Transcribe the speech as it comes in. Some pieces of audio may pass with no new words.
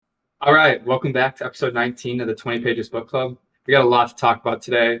All right, welcome back to episode 19 of the 20 Pages Book Club. We got a lot to talk about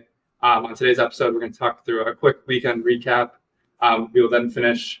today. On today's episode, we're going to talk through a quick weekend recap. We will then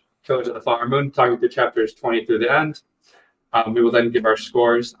finish Killers of the Flower Moon, talking through chapters 20 through the end. We will then give our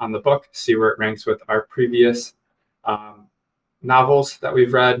scores on the book, see where it ranks with our previous novels that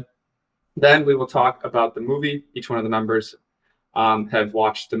we've read. Then we will talk about the movie. Each one of the members have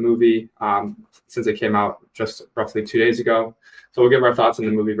watched the movie since it came out just roughly 2 days ago. So we'll give our thoughts on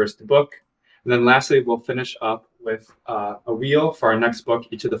the movie versus the book. And then lastly, we'll finish up with a wheel for our next book.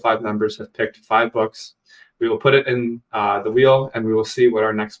 Each of the 5 members have picked 5 books. We will put it in the wheel and we will see what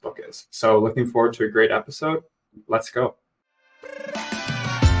our next book is. So looking forward to a great episode. Let's go.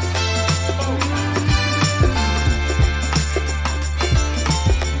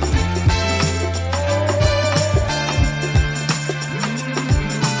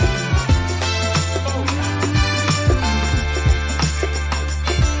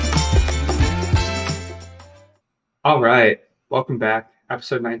 All right, welcome back.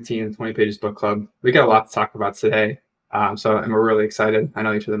 Episode 19 of 20 Pages Book Club. We got a lot to talk about today, and we're really excited. I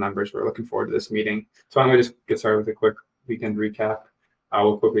know each of the members were looking forward to this meeting. So I'm going to just get started with a quick weekend recap.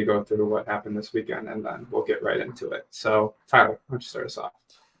 We'll quickly go through what happened this weekend, and then we'll get right into it. So, Tyler, why don't you start us off?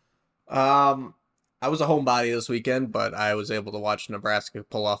 I was a homebody this weekend, but I was able to watch Nebraska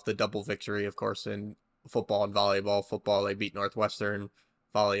pull off the double victory, of course, in football and volleyball. Football, they beat Northwestern.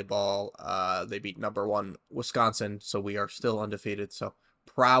 Volleyball, they beat number 1 Wisconsin, so we are still undefeated. So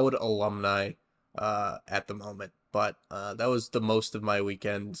proud alumni at the moment. But that was the most of my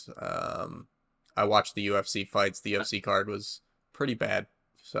weekend. I watched the UFC fights. The UFC card was pretty bad,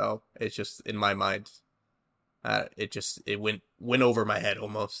 so it's just in my mind. It went over my head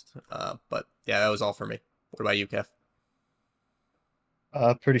almost. But yeah, that was all for me. What about you, Kev?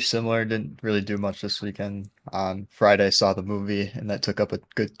 Pretty similar. Didn't really do much this weekend. On Friday, saw the movie, and that took up a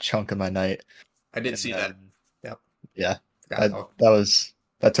good chunk of my night. I did see that. Yep. Yeah,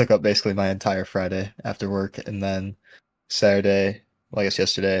 that took up basically my entire Friday after work, and then Saturday, well, I guess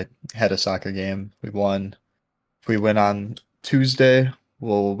yesterday, had a soccer game. We won. If we win on Tuesday,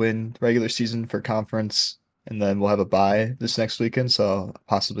 we'll win regular season for conference, and then we'll have a bye this next weekend. So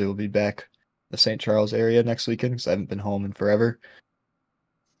possibly we'll be back the St. Charles area next weekend because I haven't been home in forever.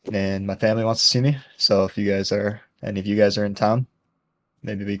 And my family wants to see me, so if any of you guys are in town,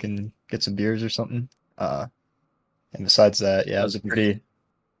 maybe we can get some beers or something. And besides that, yeah, it was a pretty.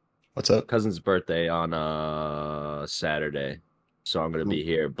 What's up? Cousin's birthday on Saturday, so I'm gonna be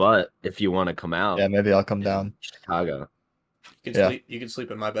here. But if you want to come out, yeah, maybe I'll come down. Chicago. You can sleep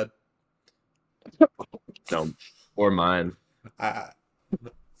in my bed. No, or mine.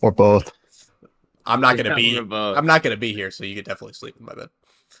 Or both. I'm not gonna be here, so you could definitely sleep in my bed.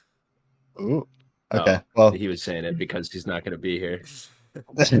 Ooh. Okay. No, well, he was saying it because he's not going to be here.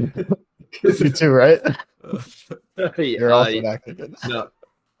 You too, right? You're also yeah. not gonna. No,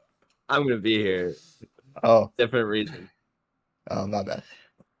 I'm going to be here. Oh, different reason. Oh, not bad.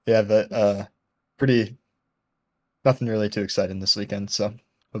 Yeah, but nothing really too exciting this weekend. So,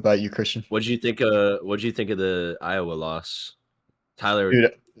 what about you, Christian? What'd you think of the Iowa loss, Tyler?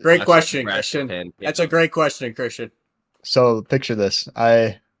 Dude, great question, Christian. That's a great question, Christian. So picture this: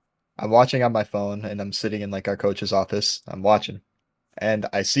 I'm watching on my phone, and I'm sitting in like our coach's office. I'm watching, and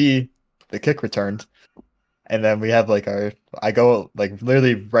I see the kick returned, and then we have I go like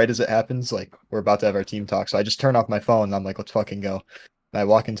literally right as it happens, like we're about to have our team talk. So I just turn off my phone, and I'm like, let's fucking go. And I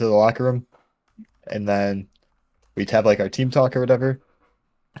walk into the locker room, and then we'd have like our team talk or whatever,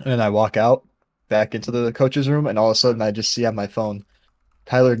 and then I walk out back into the coach's room, and all of a sudden I just see on my phone,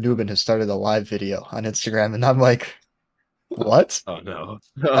 Tyler Nubin has started a live video on Instagram, and I'm like, what? Oh no.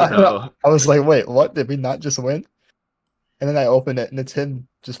 Oh, no. I was like, wait, what? Did we not just win? And then I open it, and it's him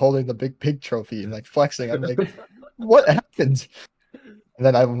just holding the big pig trophy and like flexing. I'm like, what happened? And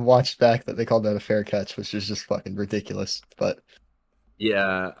then I watched back that they called that a fair catch, which is just fucking ridiculous. But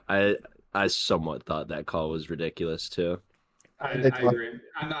yeah, I somewhat thought that call was ridiculous too. I agree.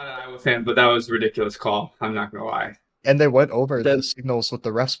 I'm not an Iowa fan, but that was a ridiculous call. I'm not going to lie. And they went over the signals with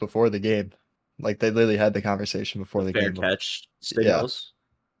the refs before the game. Like, they literally had the conversation before the game. Fair catch signals.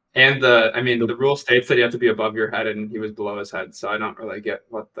 Yeah. And the rule states that you have to be above your head, and he was below his head. So I don't really get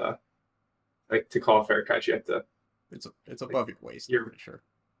what to call a fair catch, you have to. It's above your waist. You're pretty sure.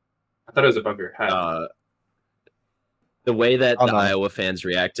 I thought it was above your head. The way that the Iowa fans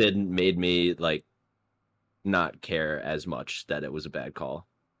reacted made me not care as much that it was a bad call.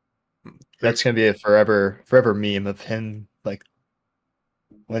 That's gonna be a forever meme of him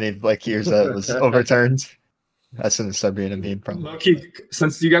when he hears that it was overturned. That's gonna start being a meme from. Low-key,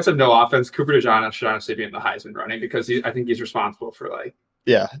 since you guys have no offense, Cooper DeJean should honestly be in the Heisman running because I think he's responsible for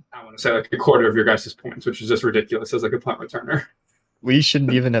Yeah. I want to say like a quarter of your guys' points, which is just ridiculous as like a punt returner. We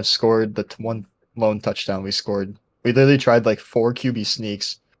shouldn't even have scored the one lone touchdown we scored. We literally tried like 4 QB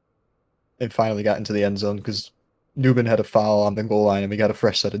sneaks and finally got into the end zone because Newman had a foul on the goal line and we got a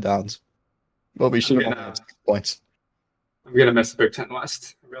fresh set of downs. But we should have had 6 points. I'm gonna miss the Big Ten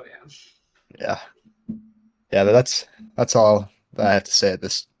West. I really am. Yeah. Yeah, but that's all that I have to say at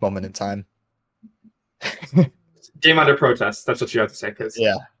this moment in time. Game under protest. That's what you have to say, kids.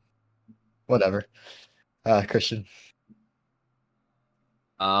 Yeah. Whatever. Christian.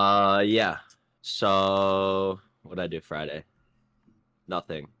 Yeah. So what did I do Friday?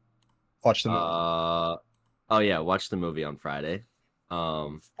 Nothing. Watch the movie. Oh yeah, watch the movie on Friday.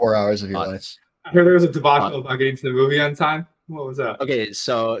 4 hours of your life. I heard there was a debacle about getting to the movie on time. What was that? Okay,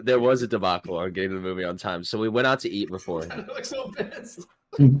 so there was a debacle on getting to the movie on time. So we went out to eat before. I look so pissed.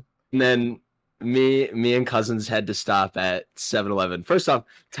 And then me and Cousins had to stop at 7-Eleven. First off,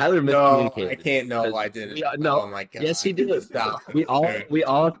 Tyler miscommunicated. I can't. No, I didn't. No, oh my god. yes, he did. Stop. We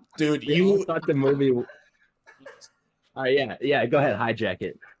all, dude. you thought the movie. All right, yeah. Go ahead, hijack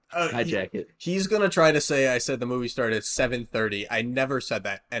it. Hijack it. He's gonna try to say I said the movie started at 7:30. I never said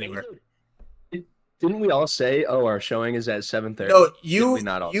that anywhere. Didn't we all say, "Oh, our showing is at 7:30"?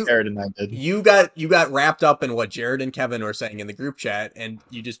 No, Jared and I did. You got wrapped up in what Jared and Kevin were saying in the group chat, and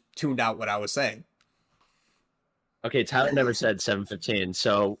you just tuned out what I was saying. Okay, Tyler never said 7:15.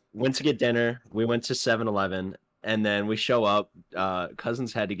 So went to get dinner. We went to 7-Eleven, and then we show up.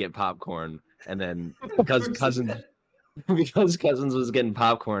 Cousins had to get popcorn, and then because Cousins was getting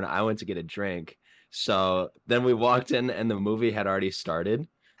popcorn, I went to get a drink. So then we walked in, and the movie had already started.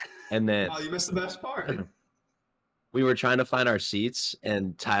 And then you missed the best part. We were trying to find our seats,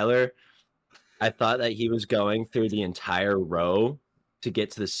 and Tyler, I thought that he was going through the entire row to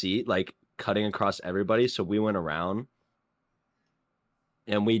get to the seat, like cutting across everybody. So we went around,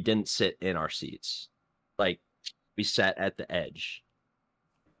 and we didn't sit in our seats. Like, we sat at the edge.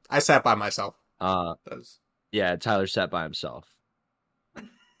 I sat by myself. Yeah, Tyler sat by himself.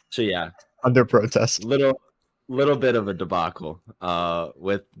 So yeah, under protest. Little bit of a debacle,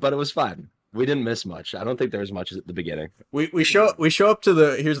 but it was fine. We didn't miss much. I don't think there was much at the beginning. We show up to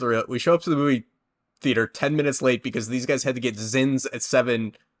the we show up to the movie theater 10 minutes late because these guys had to get Zins at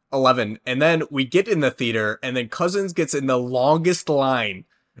 7-Eleven, and then we get in the theater, and then Cousins gets in the longest line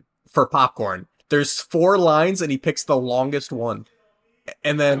for popcorn. There's 4 lines, and he picks the longest one.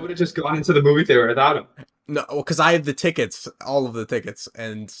 And then I would have just gone into the movie theater without him. No, because I had the tickets, all of the tickets,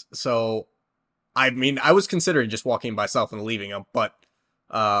 and so. I mean, I was considering just walking myself and leaving him, but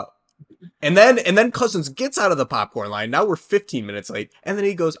and then Cousins gets out of the popcorn line. Now we're 15 minutes late, and then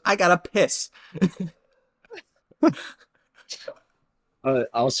he goes, "I gotta piss."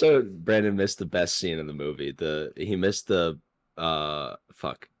 Also, Brandon missed the best scene in the movie. He missed the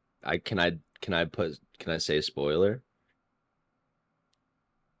fuck. Can I say spoiler?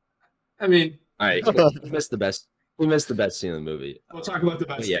 I mean, all right. He missed the best. We missed the best scene in the movie. We'll talk about the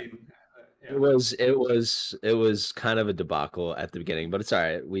best scene. It was kind of a debacle at the beginning, but it's all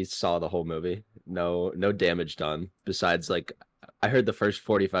right. We saw the whole movie. No damage done. Besides, like, I heard the first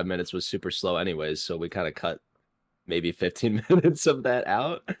 45 minutes was super slow anyways, so we kind of cut maybe 15 minutes of that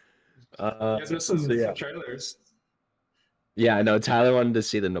out. You guys missed some trailers. Yeah, I know. Tyler wanted to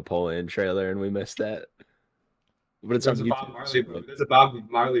see the Napoleon trailer, and we missed that. But it's There's a Bob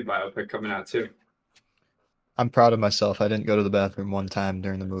Marley biopic coming out too. I'm proud of myself. I didn't go to the bathroom one time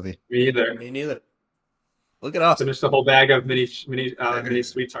during the movie. Me either. Me neither. Look at us. Finished a whole bag of mini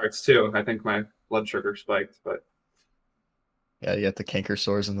sweethearts too. I think my blood sugar spiked, but yeah, you got the canker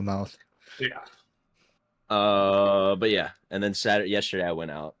sores in the mouth. Yeah. But yeah, and then yesterday I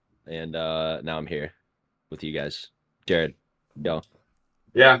went out, and now I'm here with you guys. Jared, go.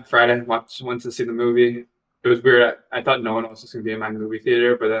 Yeah, Friday went to see the movie. It was weird. I thought no one else was going to be in my movie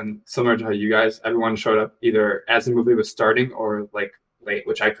theater, but then similar to how you guys, everyone showed up either as the movie was starting or like late,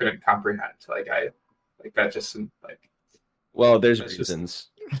 which I couldn't comprehend. That just like. Well, there's reasons.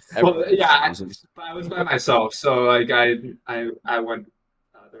 Reasons. I was by myself, so like I went.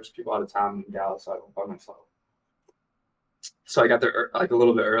 There's people out of town in Dallas, so I went by myself. So I got there like a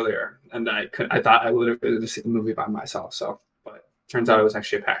little bit earlier, and I thought I would have been to see the movie by myself. So, but turns out it was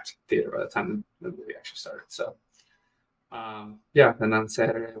actually a packed theater by the time the movie actually started. So, yeah. And on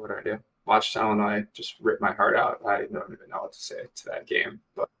Saturday, what did I do? Watched Illinois just rip my heart out. I don't even know what to say to that game,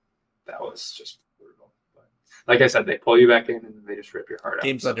 but that was just brutal. But like I said, they pull you back in and then they just rip your heart out.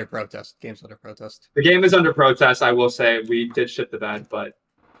 Game's under protest. The game is under protest. I will say we did shit the bed, but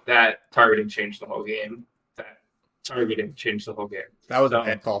that targeting changed the whole game. That was a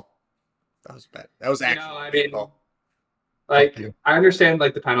bad call. That was bad. That was actually a bad call. Like, you. I understand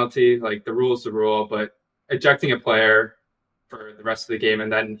like the penalty, like the rule's the rule, but ejecting a player for the rest of the game,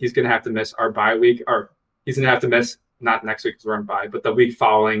 and then he's gonna have to miss our bye week, or he's gonna have to miss not next week because we're on bye, but the week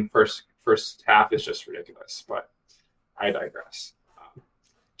following first half is just ridiculous. But I digress.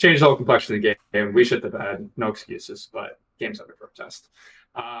 Change the whole complexion of the game. We shit the bed. No excuses, but game's under protest.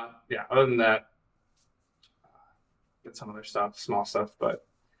 Yeah. Other than that, get some other stuff, small stuff, but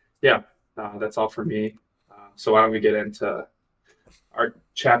yeah, that's all for me. So why don't we get into our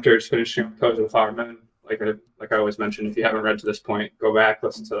chapters, finishing up Codes of the Flower Moon? Like I always mention, if you haven't read to this point, go back,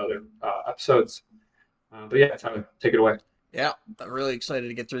 listen to other episodes. But yeah, Tyler, take it away. Yeah, I'm really excited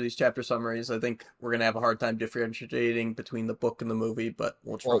to get through these chapter summaries. I think we're going to have a hard time differentiating between the book and the movie, but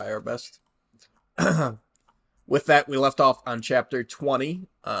we'll try our best. With that, we left off on chapter 20,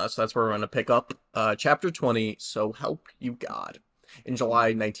 so that's where we're going to pick up. Chapter 20, So Help You God. In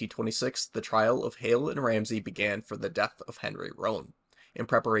July 1926, the trial of Hale and Ramsey began for the death of Henry Roan. In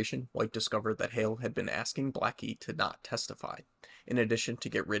preparation, White discovered that Hale had been asking Blackie to not testify, in addition to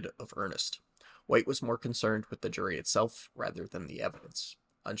get rid of Ernest. White was more concerned with the jury itself rather than the evidence.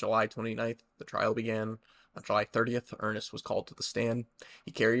 On July 29th, the trial began. On July 30th, Ernest was called to the stand.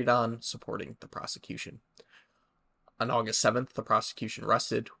 He carried on supporting the prosecution. On August 7th, the prosecution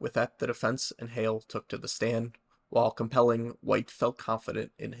rested. With that, the defense and Hale took to the stand. While compelling, White felt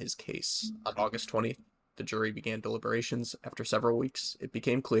confident in his case. On August 20th, the jury began deliberations. After several weeks, it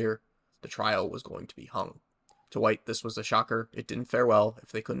became clear the trial was going to be hung. To White, this was a shocker. It didn't fare well.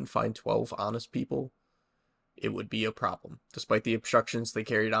 If they couldn't find 12 honest people, it would be a problem. Despite the obstructions they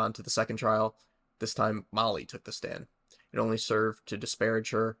carried on to the second trial, this time Molly took the stand. It only served to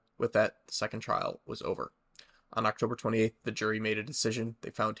disparage her. With that, the second trial was over. On October 28th, the jury made a decision.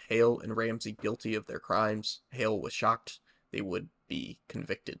 They found Hale and Ramsey guilty of their crimes. Hale was shocked they would be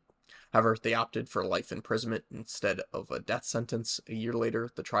convicted. However, they opted for life imprisonment instead of a death sentence. A year later,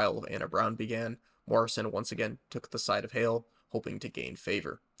 the trial of Anna Brown began. Morrison once again took the side of Hale, hoping to gain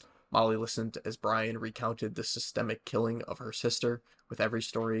favor. Molly listened as Brian recounted the systemic killing of her sister. With every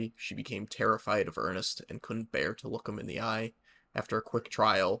story, she became terrified of Ernest and couldn't bear to look him in the eye. After a quick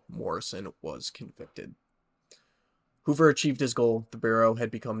trial, Morrison was convicted. Hoover achieved his goal. The Bureau had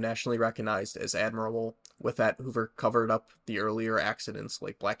become nationally recognized as admirable. With that, Hoover covered up the earlier accidents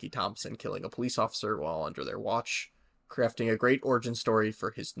like Blackie Thompson killing a police officer while under their watch, crafting a great origin story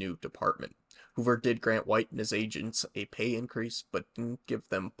for his new department. Hoover did grant White and his agents a pay increase, but didn't give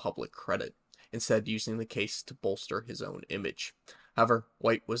them public credit, instead using the case to bolster his own image. However,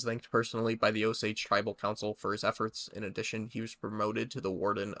 White was thanked personally by the Osage Tribal Council for his efforts. In addition, he was promoted to the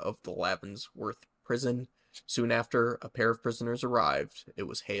warden of the Lavensworth prison. Soon after, a pair of prisoners arrived. It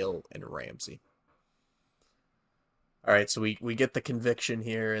was Hale and Ramsey. Alright, so we get the conviction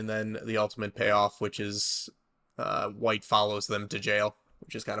here, and then the ultimate payoff, which is White follows them to jail,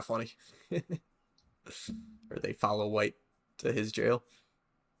 which is kind of funny. Or they follow White to his jail.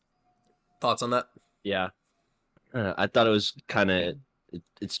 Thoughts on that? Yeah. I thought it was kind of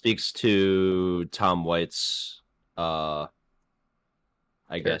it speaks to Tom White's I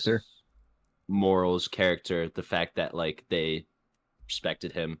guess Character. morals, character, the fact that like they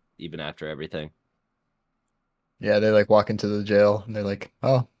respected him even after everything. Yeah, they like walk into the jail and they're like,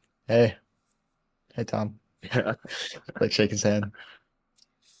 "Oh, hey, Tom," like shake his hand.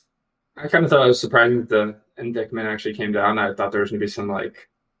 I kind of thought it was surprising that the indictment actually came down. I thought there was going to be some like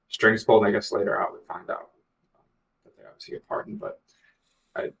strings pulled. And I guess later out we find out that they obviously get pardoned. But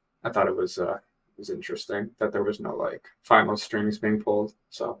I thought it was interesting that there was no like final strings being pulled.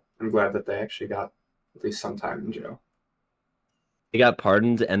 So I'm glad that they actually got at least some time in jail. He got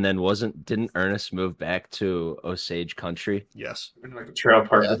pardoned, and then didn't Ernest move back to Osage country? Yes. And like a trail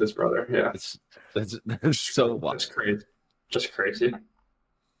park Yeah. with his brother. Yeah, That's so wild. that's crazy. Just crazy.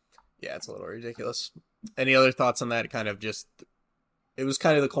 Yeah, it's a little ridiculous. Any other thoughts on that? Kind of just, it was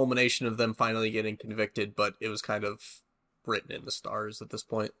kind of the culmination of them finally getting convicted, but it was kind of written in the stars at this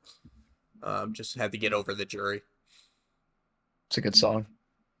point. Just had to get over the jury. It's a good song.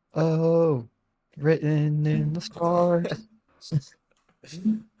 Oh, written in the stars.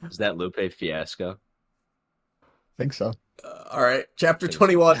 Is that Lupe Fiasco? Think so. All right, chapter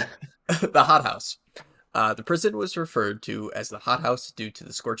 21, the hothouse. The prison was referred to as the hothouse due to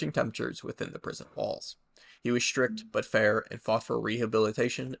the scorching temperatures within the prison walls. He was strict but fair and fought for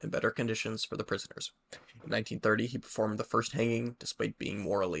rehabilitation and better conditions for the prisoners. In 1930, he performed the first hanging despite being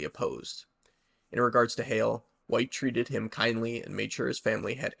morally opposed. In regards to Hale, White treated him kindly and made sure his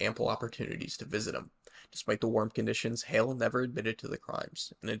family had ample opportunities to visit him. Despite the warm conditions, Hale never admitted to the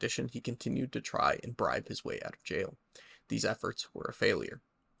crimes. In addition, he continued to try and bribe his way out of jail. These efforts were a failure.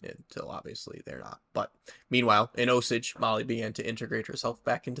 until obviously they're not. But meanwhile, in Osage, Molly began to integrate herself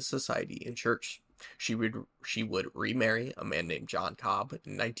back into society and church. She would remarry a man named John Cobb.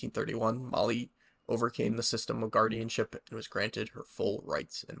 In 1931, Molly overcame the system of guardianship and was granted her full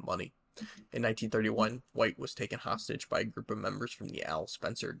rights and money. In 1931, White was taken hostage by a group of members from the Al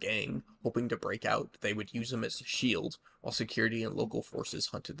Spencer gang. Hoping to break out, they would use him as a shield, while security and local forces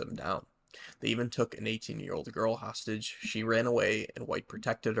hunted them down. They even took an 18-year-old girl hostage. She ran away, and White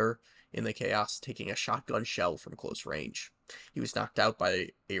protected her in the chaos, taking a shotgun shell from close range. He was knocked out by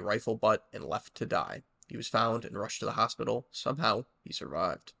a rifle butt and left to die. He was found and rushed to the hospital. Somehow, he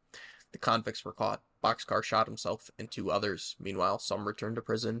survived. The convicts were caught. Boxcar shot himself and 2 others. Meanwhile, some returned to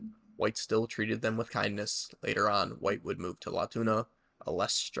prison. White still treated them with kindness. Later on, White would move to La Tuna, a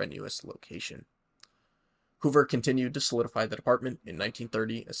less strenuous location. Hoover continued to solidify the department. In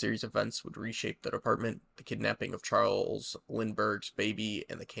 1930, a series of events would reshape the department: the kidnapping of Charles Lindbergh's baby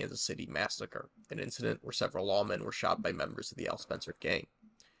and the Kansas City massacre, an incident where several lawmen were shot by members of the Al Spencer gang.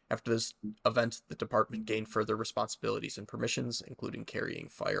 After this event, the department gained further responsibilities and permissions, including carrying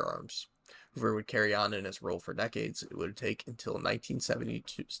firearms. Hoover would carry on in his role for decades. It would take until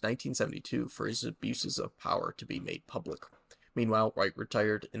 1972 for his abuses of power to be made public. Meanwhile, White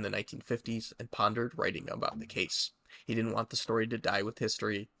retired in the 1950s and pondered writing about the case. He didn't want the story to die with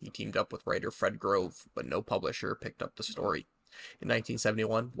history. He teamed up with writer Fred Grove, but no publisher picked up the story. In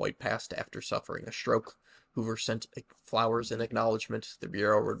 1971, White passed after suffering a stroke. Hoover sent flowers in acknowledgement. The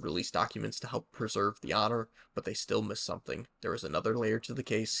Bureau would release documents to help preserve the honor, but they still missed something. There was another layer to the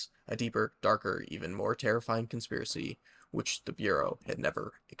case, a deeper, darker, even more terrifying conspiracy, which the Bureau had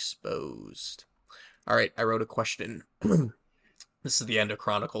never exposed. All right, I wrote a question. This is the end of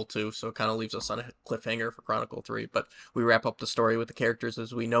Chronicle 2, so it kind of leaves us on a cliffhanger for Chronicle 3, but we wrap up the story with the characters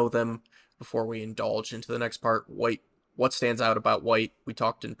as we know them before we indulge into the next part. White. What stands out about White? We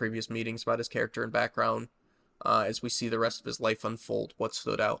talked in previous meetings about his character and background. As we see the rest of his life unfold, what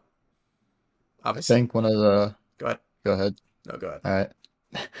stood out? Obviously, I think one of the... Go ahead. Go ahead. No, go ahead. All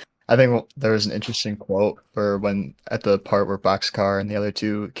right. I think there was an interesting quote for when at the part where Boxcar and the other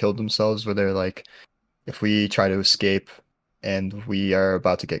 2 killed themselves, where they're like, if we try to escape and we are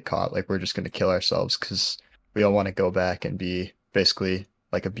about to get caught, like, we're just going to kill ourselves because we don't want to go back and be basically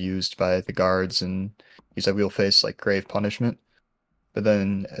like abused by the guards, and he's like, we'll face like grave punishment. But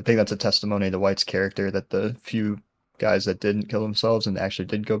then I think that's a testimony to White's character, that the few guys that didn't kill themselves and actually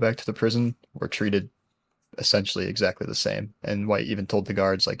did go back to the prison were treated essentially exactly the same. And White even told the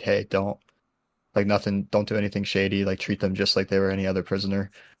guards, like, hey, don't do anything shady, like treat them just like they were any other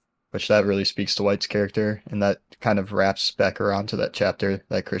prisoner. Which that really speaks to White's character, and that kind of wraps back around to that chapter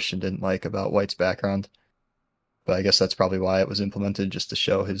that Christian didn't like about White's background. But I guess that's probably why it was implemented, just to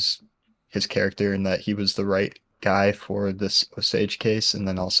show his character and that he was the right guy for this Osage case, and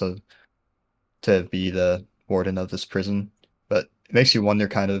then also to be the warden of this prison. But it makes you wonder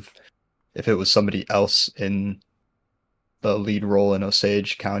kind of if it was somebody else in the lead role in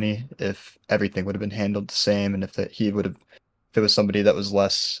Osage County, if everything would have been handled the same, and if it was somebody that was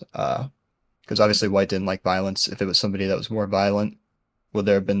less, because obviously White didn't like violence. If it was somebody that was more violent, would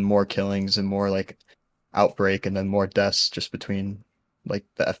there have been more killings and more like outbreak and then more deaths just between like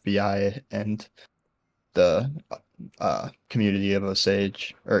the FBI and the community of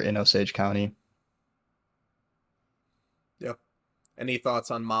Osage, or in Osage County? Yeah. Any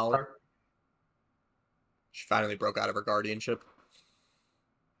thoughts on Molly? She finally broke out of her guardianship.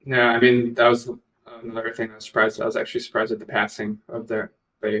 Yeah, I mean, that was another thing I was surprised. I was actually surprised at the passing of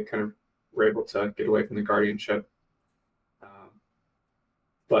they kind of were able to get away from the guardianship.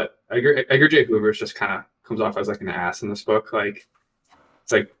 But Edgar J. Hoover just kind of comes off as like an ass in this book. Like,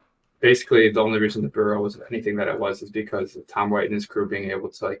 it's like basically the only reason the Bureau was anything that it was is because of Tom White and his crew being able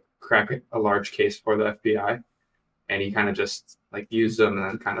to like crack a large case for the FBI, and he kind of just like used them and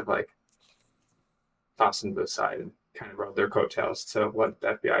then kind of like tossed them to the side and kind of rode their coattails to what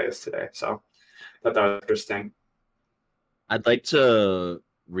the FBI is today. So I thought that was interesting. I'd like to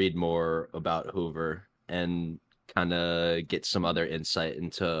read more about Hoover and kind of get some other insight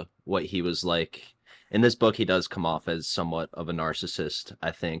into what he was like. In this book, he does come off as somewhat of a narcissist,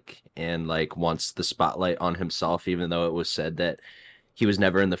 I think, and like wants the spotlight on himself, even though it was said that he was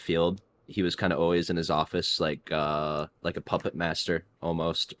never in the field. He was kind of always in his office, like a puppet master,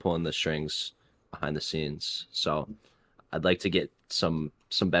 almost pulling the strings behind the scenes. So I'd like to get some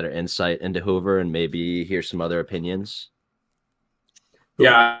better insight into Hoover and maybe hear some other opinions.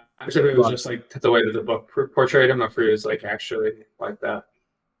 Yeah, actually, it was just like the way that the book portrayed him. If he was like actually like that.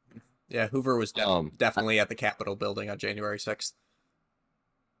 Yeah, Hoover was definitely at the Capitol building on January 6th.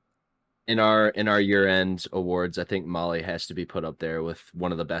 in our year-end awards, I think Molly has to be put up there with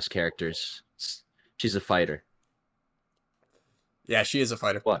one of the best characters. She's a fighter. Yeah, she is a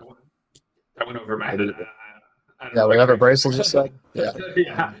fighter. What? That went over my head. I don't Yeah, know whatever what Bracel just said. Yeah.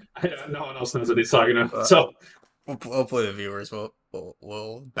 yeah, no one else knows what he's talking about. So Hopefully the viewers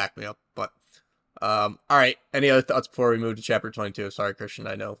will back me up. But all right. Any other thoughts before we move to chapter 22? Sorry, Christian.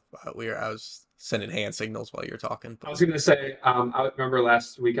 I know I was sending hand signals while you were talking. I was gonna say, I remember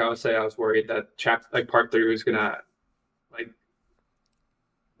last week I was worried that part 3 was gonna like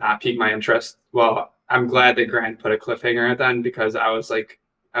not pique my interest. Well, I'm glad that Grant put a cliffhanger at the end because I was like,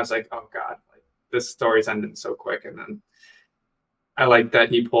 oh god, like this story's ending so quick, and then I like that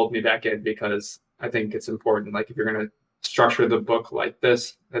he pulled me back in because I think it's important. Like if you're gonna structure the book like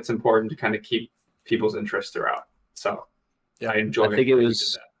this, it's important to kind of keep people's interest throughout. So Yeah, I enjoyed. I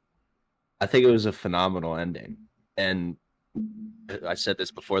think it was a phenomenal ending, and I said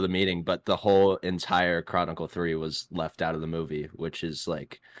this before the meeting, but the whole entire Chronicle 3 was left out of the movie, which is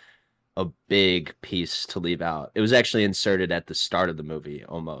like a big piece to leave out. It was actually inserted at the start of the movie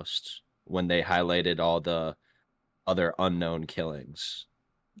almost when they highlighted all the other unknown killings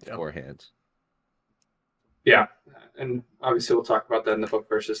beforehand. Yeah, and obviously we'll talk about that in the book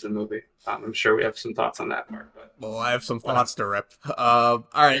versus the movie. I'm sure we have some thoughts on that part. But Well, I have some thoughts to rip. All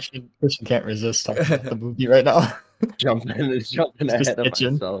right. Christian can't resist talking about the movie right now. Jumping Just ahead of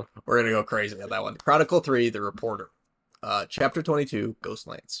itching. myself. We're going to go crazy on that one. Chronicle 3, The Reporter. Chapter 22,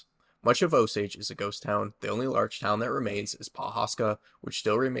 Ghostlands. Much of Osage is a ghost town. The only large town that remains is Pawhuska, which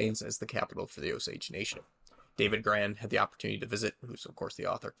still remains as the capital for the Osage Nation. David Grann had the opportunity to visit, who's of course the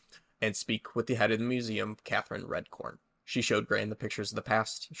author, and speak with the head of the museum, Catherine Redcorn. She showed Grann the pictures of the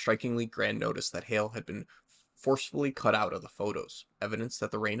past. Strikingly, Grann noticed that Hale had been forcefully cut out of the photos, evidence that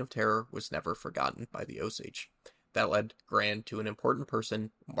the Reign of Terror was never forgotten by the Osage. That led Grann to an important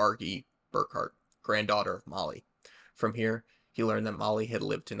person, Margie Burkhart, granddaughter of Molly. From here, he learned that Molly had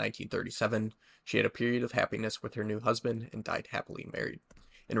lived to 1937. She had a period of happiness with her new husband and died happily married.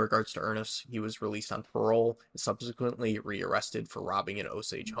 In regards to Ernest, he was released on parole and subsequently rearrested for robbing an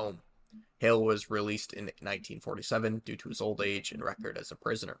Osage home. Hale was released in 1947 due to his old age and record as a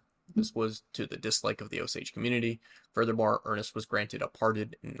prisoner. This was to the dislike of the Osage community. Furthermore, Ernest was granted a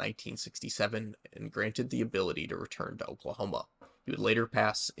pardon in 1967 and granted the ability to return to Oklahoma. He would later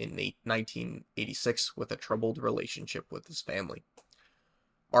pass in 1986 with a troubled relationship with his family.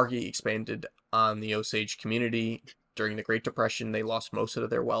 Margie expanded on the Osage community. During the Great Depression, they lost most of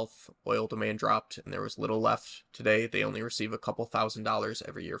their wealth. Oil demand dropped, and there was little left. Today, they only receive a couple $1,000s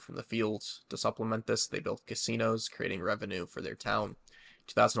every year from the fields. To supplement this, they built casinos, creating revenue for their town.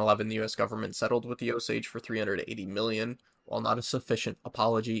 In 2011, the U.S. government settled with the Osage for $380 million. While not a sufficient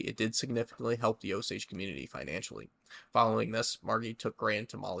apology, it did significantly help the Osage community financially. Following this, Margie took Grann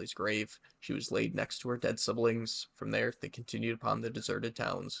to Molly's grave. She was laid next to her dead siblings. From there, they continued upon the deserted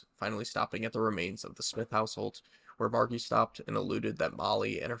towns, finally stopping at the remains of the Smith household, where Margie stopped and alluded that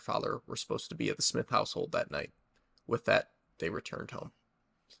Molly and her father were supposed to be at the Smith household that night. With that, they returned home.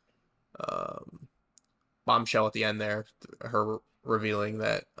 Bombshell at the end there, her revealing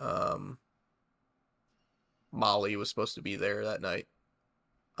that Molly was supposed to be there that night.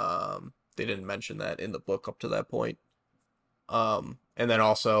 They didn't mention that in the book up to that point. And then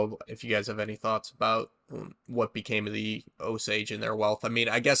also, if you guys have any thoughts about what became of the Osage and their wealth. I mean,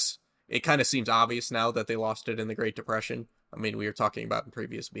 I guess it kind of seems obvious now that they lost it in the Great Depression. I mean, we were talking about in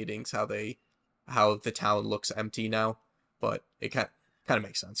previous meetings how the town looks empty now, but it kind of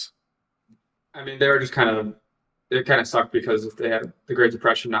makes sense. I mean, it kind of sucked because if they had the Great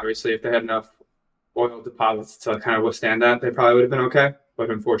Depression, obviously, if they had enough oil deposits to kind of withstand that, they probably would have been okay. But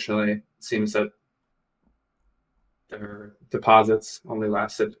unfortunately, it seems that their deposits only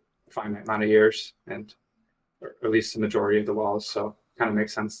lasted a finite amount of years, and or at least the majority of the wells. So it kind of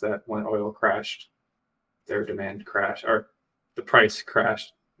makes sense that when oil crashed, their demand crashed, or the price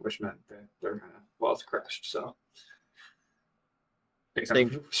crashed, which meant that their kind of wealth crashed. So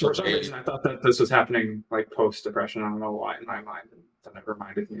for some reason, I thought that this was happening like post-depression. I don't know why in my mind, and that never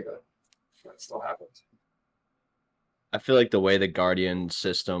reminded me that still happens. I feel like the way the Guardian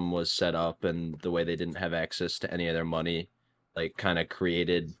system was set up and the way they didn't have access to any of their money, like kind of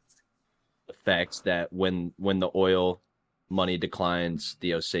created the fact that when the oil money declines,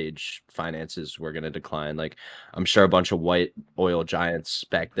 the Osage finances were going to decline. Like, I'm sure a bunch of white oil giants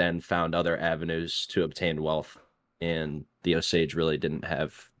back then found other avenues to obtain wealth, and the Osage really didn't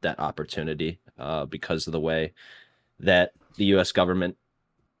have that opportunity because of the way that the U.S. government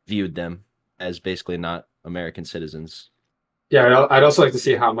viewed them as basically not American citizens. Yeah, I'd also like to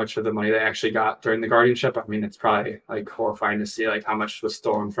see how much of the money they actually got during the guardianship. I mean, it's probably like horrifying to see like how much was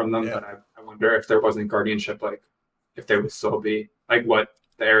stolen from them. Yeah. But I wonder if there wasn't guardianship, like if they would still be like what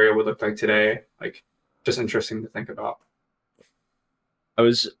the area would look like today. Like, just interesting to think about. I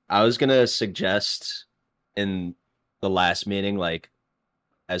was gonna suggest in the last meeting, like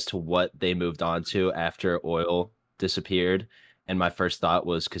as to what they moved on to after oil disappeared, and my first thought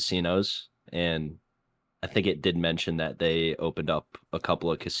was casinos, and I think it did mention that they opened up a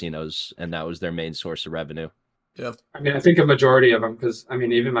couple of casinos, and that was their main source of revenue. Yeah. I mean, I think a majority of them, because I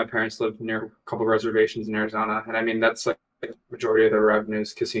mean, even my parents lived near a couple of reservations in Arizona, and I mean that's like the majority of their revenue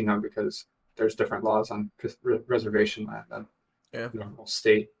is casino because there's different laws on reservation land than normal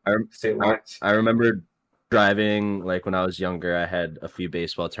state I lines. I remember driving, like when I was younger, I had a few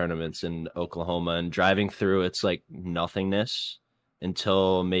baseball tournaments in Oklahoma, and driving through, it's like nothingness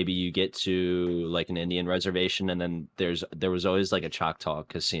until maybe you get to like an Indian reservation, and then there was always like a Choctaw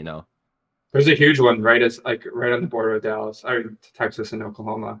casino. There's a huge one right on the border of Dallas, Texas and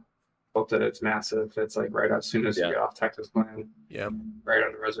Oklahoma. Built it. It's massive. It's like right as soon as you get off Texas land. Yeah. Right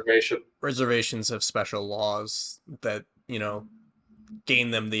on the reservation. Reservations have special laws that,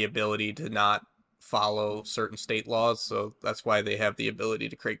 gain them the ability to not follow certain state laws. So that's why they have the ability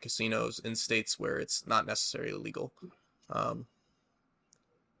to create casinos in states where it's not necessarily legal. And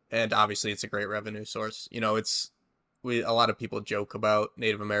obviously it's a great revenue source. A lot of people joke about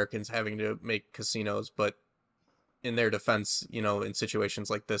Native Americans having to make casinos, but in their defense, in situations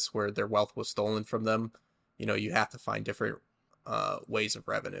like this where their wealth was stolen from them, you have to find different ways of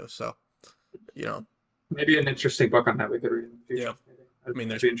revenue. So, maybe an interesting book on that we could read in the future. Yeah. I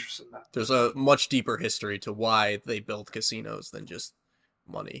mean, I'd be interested in that. There's a much deeper history to why they built casinos than just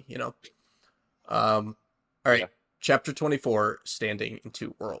money, All right. Yeah. Chapter 24, Standing in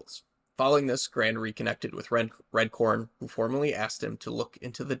Two Worlds. Following this, Gran reconnected with Redcorn, who formally asked him to look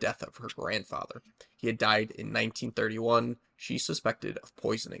into the death of her grandfather. He had died in 1931, she suspected of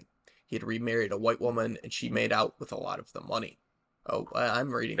poisoning. He had remarried a white woman, and she made out with a lot of the money. Oh,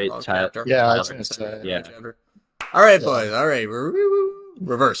 I'm reading the wrong chapter. Yeah, I was going to say. Yeah. All right, boys. All right.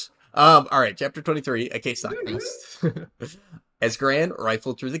 Reverse. All right. Chapter 23, A Case Document. As Gran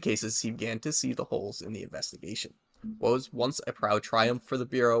rifled through the cases, he began to see the holes in the investigation. What was once a proud triumph for the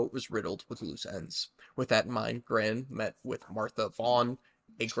Bureau was riddled with loose ends. With that in mind, Gran met with Martha Vaughn,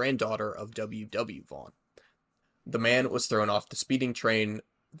 a granddaughter of W.W. Vaughn. The man was thrown off the speeding train.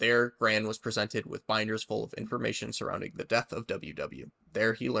 There, Gran was presented with binders full of information surrounding the death of W.W.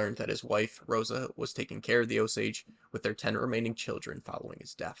 There, he learned that his wife, Rosa, was taking care of the Osage with their 10 remaining children following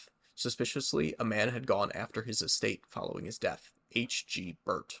his death. Suspiciously, a man had gone after his estate following his death, H.G.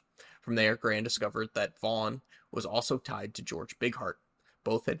 Burt. From there, Gran discovered that Vaughn was also tied to George Bigheart.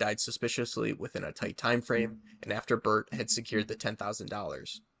 Both had died suspiciously within a tight time frame, and after Burt had secured the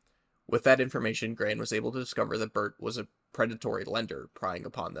 $10,000. With that information, Gran was able to discover that Burt was a predatory lender prying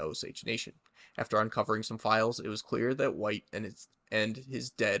upon the Osage Nation. After uncovering some files, it was clear that White and his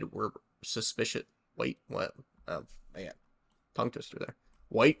dead were suspicious. Wait, what? Oh, man. Tongue twister there.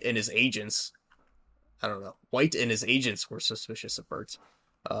 White and his agents. I don't know. White and his agents were suspicious of Burt.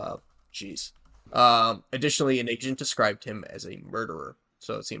 Jeez. Additionally, an agent described him as a murderer,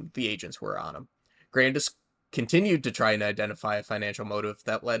 so it seemed the agents were on him. Grandis continued to try and identify a financial motive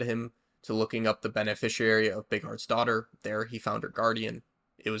that led him to looking up the beneficiary of Bigheart's daughter. There, he found her guardian.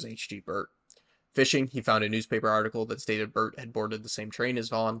 It was H.G. Burt. Fishing, he found a newspaper article that stated Burt had boarded the same train as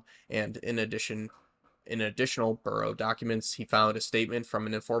Vaughn, and in additional Bureau documents, he found a statement from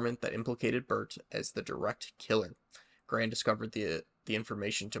an informant that implicated Burt as the direct killer. Gran discovered the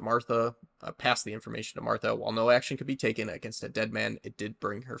information to Martha, passed the information to Martha. While no action could be taken against a dead man, it did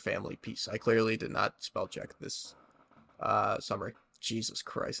bring her family peace. I clearly did not spell check this summary. Jesus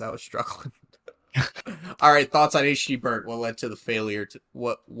Christ, I was struggling. All right, thoughts on H.G. Burt? What led to the failure to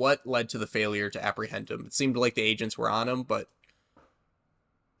apprehend him? It seemed like the agents were on him, but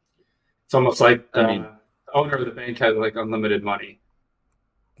it's almost like the owner of the bank had like unlimited money.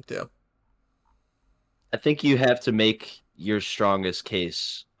 Yeah. I think you have to make your strongest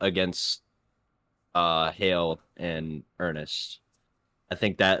case against Hale and Ernest. I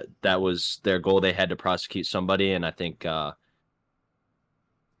think that was their goal. They had to prosecute somebody, and I think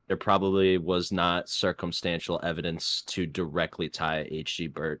there probably was not circumstantial evidence to directly tie H.G.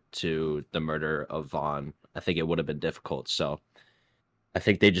 Burt to the murder of Vaughn. I think it would have been difficult. So I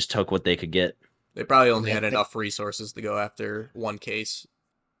think they just took what they could get. They probably only had enough resources to go after one case.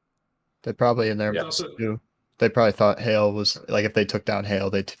 They probably in their minds too. They probably thought Hale was like, if they took down Hale,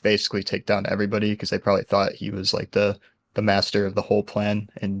 they'd basically take down everybody because they probably thought he was like the master of the whole plan,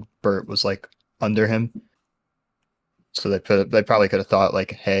 and Burt was like under him. So they probably could have thought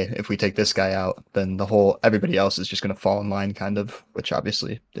like, hey, if we take this guy out, then everybody else is just gonna fall in line, kind of, which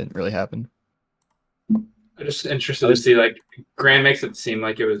obviously didn't really happen. I'm just interested to see, like, Grant makes it seem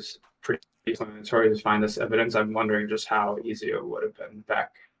like it was pretty explanatory to find this evidence. I'm wondering just how easy it would have been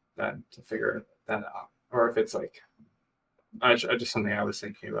back then to figure that out, or if it's like, just something I was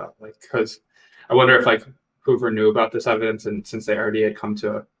thinking about, like, because I wonder if like Hoover knew about this evidence, and since they already had come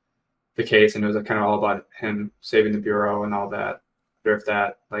to the case and it was like kind of all about him saving the bureau and all that, or if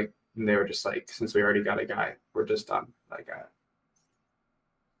that like they were just like, since we already got a guy, we're just done. Like,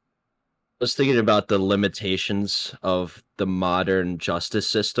 Was thinking about the limitations of the modern justice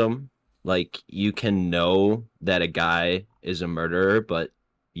system. Like, you can know that a guy is a murderer, but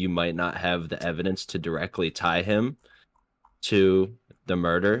you might not have the evidence to directly tie him to the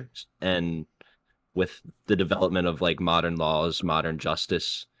murder. And with the development of like modern laws, modern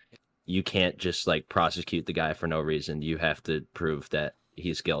justice, you can't just like prosecute the guy for no reason. You have to prove that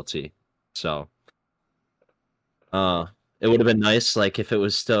he's guilty. So, it would have been nice, like, if we were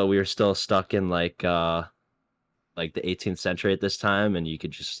still stuck in like the 18th century at this time, and you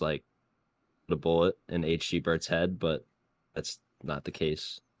could just like put a bullet in H.G. Bert's head, but that's not the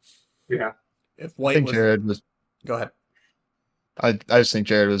case. yeah. If I White think was, Jared was. go ahead. I just think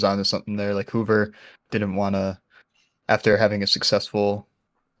Jared was onto something there. Like Hoover didn't want to, after having a successful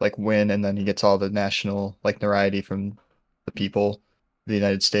like win, and then he gets all the national like notoriety from the people of the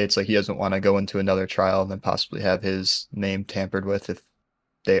United States. Like he doesn't want to go into another trial and then possibly have his name tampered with if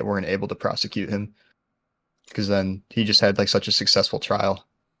they weren't able to prosecute him. Because then he just had like such a successful trial.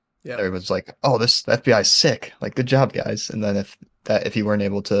 Yeah. Everyone's like, "Oh, this FBI's sick! Like, good job, guys!" And then if he weren't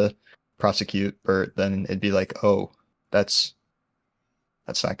able to prosecute Bert, then it'd be like, "Oh, that's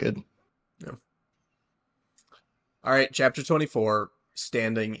not good." All right, chapter 24,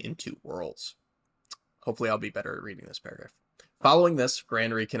 Standing in Two Worlds. Hopefully I'll be better at reading this paragraph. Following this,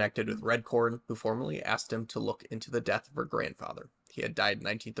 Gran reconnected with Redcorn, who formally asked him to look into the death of her grandfather. He had died in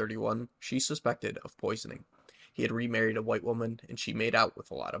 1931, she suspected of poisoning. He had remarried a white woman, and she made out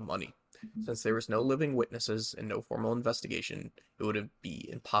with a lot of money. Since there was no living witnesses and no formal investigation, it would be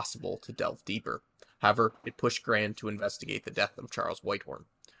impossible to delve deeper. However, it pushed Gran to investigate the death of Charles Whitehorn.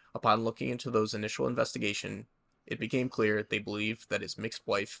 Upon looking into those initial investigations, it became clear they believed that his mixed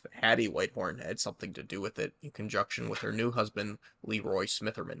wife, Hattie Whitehorn, had something to do with it in conjunction with her new husband, Leroy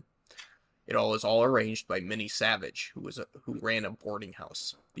Smitherman. It all was all arranged by Minnie Savage, who ran a boarding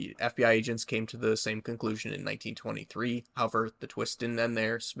house. The FBI agents came to the same conclusion in 1923. However, the twist didn't end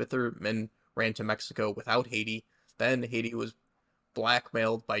there. Smitherman ran to Mexico without Haiti. Then Haiti was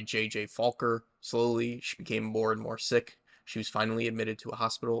blackmailed by J.J. Falker. Slowly, she became more and more sick. She was finally admitted to a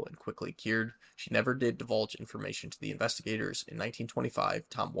hospital and quickly cured. She never did divulge information to the investigators. In 1925,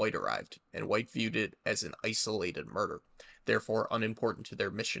 Tom White arrived, and White viewed it as an isolated murder, therefore unimportant to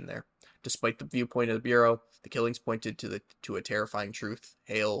their mission there. Despite the viewpoint of the Bureau, the killings pointed to a terrifying truth.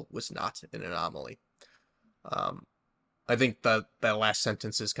 Hale was not an anomaly. I think that last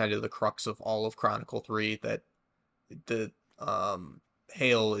sentence is kind of the crux of all of Chronicle 3, that the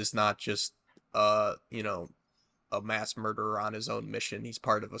Hale is not just a mass murderer on his own mission. He's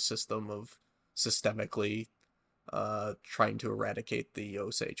part of a system of systemically trying to eradicate the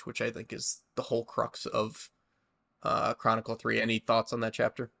Osage, which I think is the whole crux of Chronicle 3. Any thoughts on that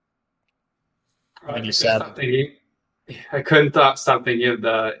chapter? I couldn't stop thinking of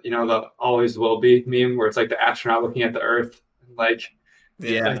the always will be meme where it's like the astronaut looking at the Earth, like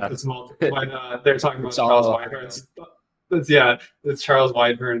it's multiple, when they're talking about Charles Whitehorn's. It's Charles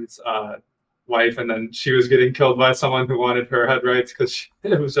Whitehorn's wife, and then she was getting killed by someone who wanted her head rights because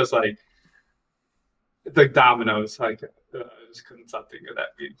it was just like dominoes. Like I just couldn't stop thinking of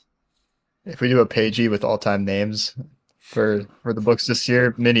that meme. If we do a pagey with all-time names for the books this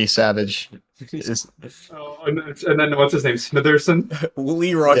year, Minnie Savage is. And then what's his name? Smitherson.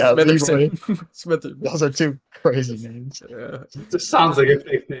 Leroy Smitherson. Smitherson. Those are two crazy names. Yeah. It just sounds like a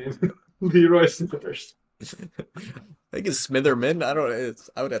fake name. Leroy Smitherson. I think it's Smitherman.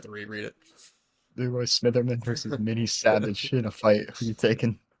 I would have to reread it. Leroy Smitherman versus Minnie Savage in a fight. Who are you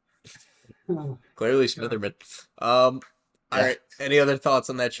taking? Clearly Smitherman. All right. Any other thoughts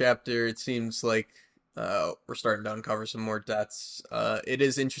on that chapter? It seems like we're starting to uncover some more deaths. It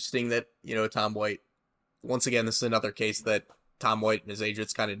is interesting that, Tom White, once again, this is another case that Tom White and his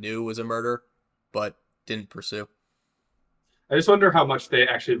agents kind of knew was a murder, but didn't pursue. I just wonder how much they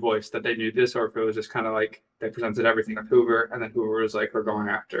actually voiced that they knew this, or if it was just kind of like they presented everything with Hoover, and then Hoover was like, we're going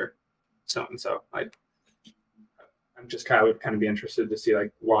after so-and-so. I'm just would kind of be interested to see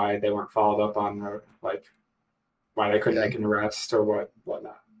like why they weren't followed up on, or like why they couldn't make an arrest or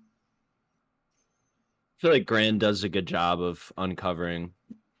whatnot. feel like Grand does a good job of uncovering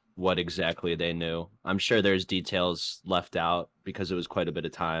what exactly they knew. I'm sure there's details left out because it was quite a bit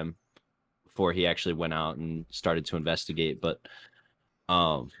of time before he actually went out and started to investigate. But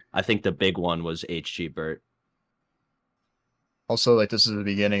I think the big one was H.G. Burt. Also, like this is the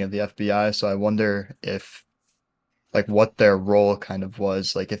beginning of the FBI, so I wonder if like what their role kind of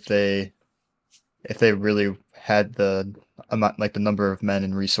was, like if they really had the amount, like the number of men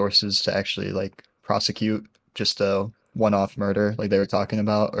and resources to actually like prosecute just a one-off murder like they were talking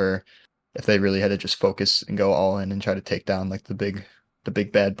about, or if they really had to just focus and go all in and try to take down like the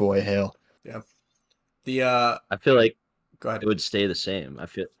big bad boy Hale. Yeah. The I feel like go ahead. it would stay the same.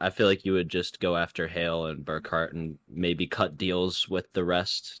 I feel like you would just go after Hale and Burkhart and maybe cut deals with the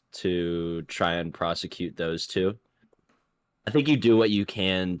rest to try and prosecute those two. I think you do what you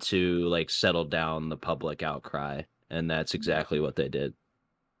can to like settle down the public outcry, and that's exactly what they did.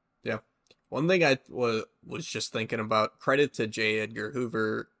 Yeah. One thing I was just thinking about, credit to J. Edgar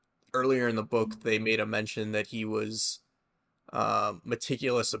Hoover. Earlier in the book, they made a mention that he was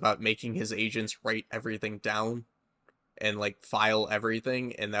meticulous about making his agents write everything down and like file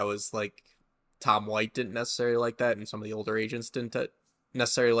everything, and that was like Tom White didn't necessarily like that, and some of the older agents didn't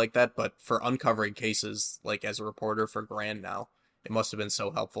necessarily like that. But for uncovering cases, like as a reporter for Grand now, it must have been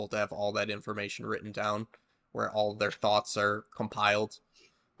so helpful to have all that information written down, where all their thoughts are compiled.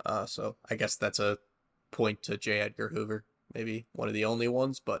 So I guess that's a point to J. Edgar Hoover, maybe one of the only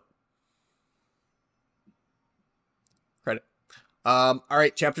ones, but credit. All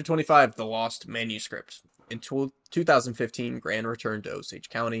right, chapter 25, The Lost Manuscript. In 2015, Grand returned to Osage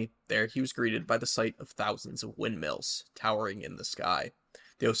County. There, he was greeted by the sight of thousands of windmills towering in the sky.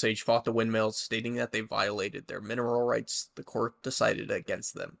 The Osage fought the windmills, stating that they violated their mineral rights. The court decided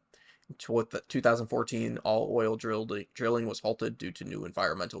against them. In 2014, all oil drilling was halted due to new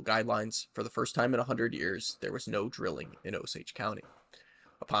environmental guidelines. For the first time in 100 years, there was no drilling in Osage County.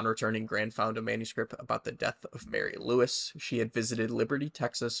 Upon returning, Grand found a manuscript about the death of Mary Lewis. She had visited Liberty,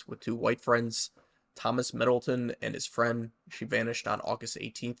 Texas with two white friends, Thomas Middleton and his friend. She vanished on August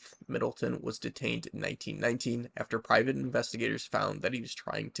 18th. Middleton was detained in 1919 after private investigators found that he was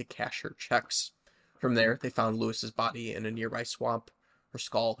trying to cash her checks. From there, they found Lewis's body in a nearby swamp. Her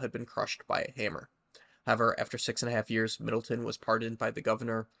skull had been crushed by a hammer. However, after 6.5 years, Middleton was pardoned by the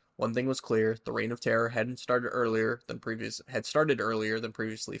governor. One thing was clear: the Reign of Terror had started earlier than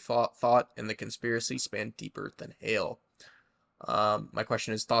previously thought, and the conspiracy spanned deeper than Hale. My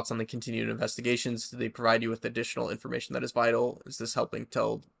question is, thoughts on the continued investigations? Do they provide you with additional information that is vital? Is this helping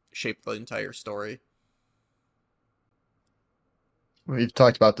shape the entire story? We've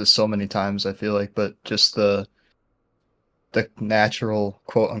talked about this so many times, I feel like, but just the natural,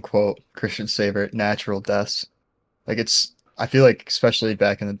 quote unquote, Christians favorite natural deaths. Like I feel like especially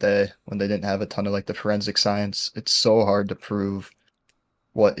back in the day when they didn't have a ton of like the forensic science, it's so hard to prove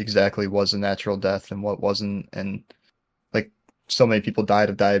what exactly was a natural death and what wasn't. And like so many people died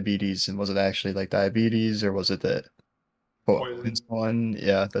of diabetes, and was it actually like diabetes, or was it that quote Poison. insulin,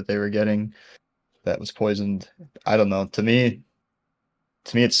 yeah, that they were getting that was poisoned? I don't know. To me,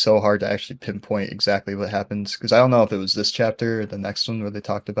 it's so hard to actually pinpoint exactly what happens, because I don't know if it was this chapter or the next one where they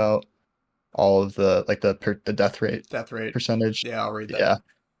talked about all of the like the death rate percentage. Yeah, I'll read that.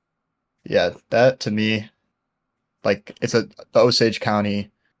 Yeah, that to me, like the Osage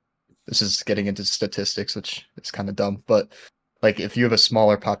County. This is getting into statistics, which is kind of dumb, but like if you have a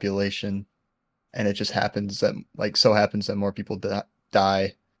smaller population, and it just happens that more people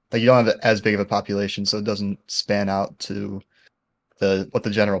die, like you don't have as big of a population, so it doesn't span out to what the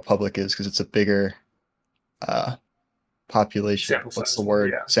general public is, because it's a bigger population. Sample What's size, the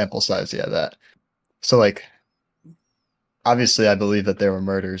word? yeah. Sample size, yeah, that. So like obviously I believe that there were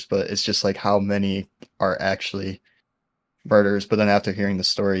murders, but it's just like how many are actually murders. But then after hearing the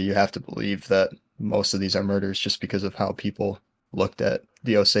story, you have to believe that most of these are murders just because of how people looked at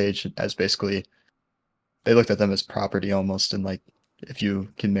the Osage as basically, they looked at them as property almost, and like if you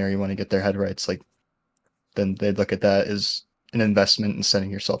can marry one and get their head rights, like then they'd look at that as an investment in setting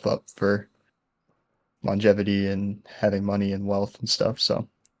yourself up for longevity and having money and wealth and stuff. So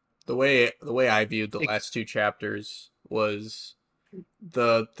the way I viewed the last two chapters was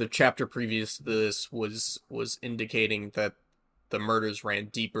the chapter previous to this was indicating that the murders ran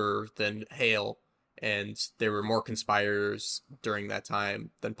deeper than Hale, and there were more conspirators during that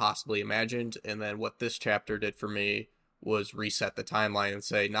time than possibly imagined. And then what this chapter did for me was reset the timeline and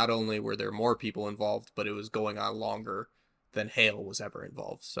say not only were there more people involved, but it was going on longer than Hale was ever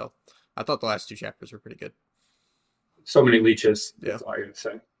involved. So I thought the last two chapters were pretty good. So many leeches. Yeah. That's all I gotta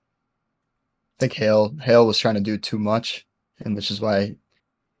say. I think Hale was trying to do too much, and which is why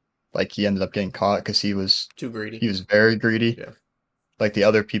like he ended up getting caught because he was Too greedy. very greedy. Yeah. Like the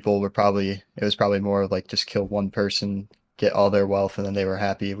other people it was probably more like just kill one person, get all their wealth, and then they were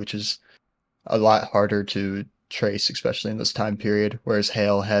happy, which is a lot harder to trace, especially in this time period. Whereas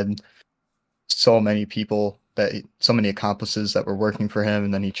Hale had so many so many accomplices that were working for him,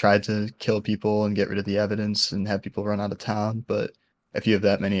 and then he tried to kill people and get rid of the evidence and have people run out of town. But if you have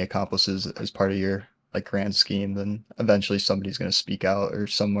that many accomplices as part of your like grand scheme, then eventually somebody's going to speak out, or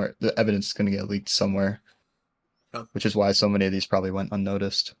somewhere the evidence is going to get leaked somewhere. Oh. Which is why so many of these probably went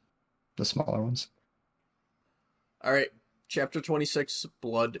unnoticed, the smaller ones. All right, chapter 26,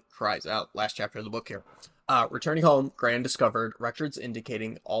 Blood Cries Out. Last chapter of the book here. Returning home, Gran discovered records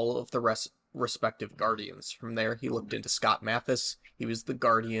indicating all of the respective guardians. From there, he looked into Scott Mathis. He was the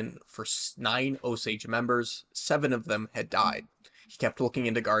guardian for 9 Osage members. 7 of them had died. He kept looking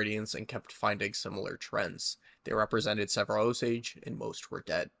into guardians and kept finding similar trends. They represented several Osage, and most were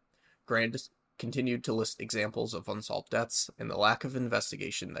dead. Gran continued to list examples of unsolved deaths and the lack of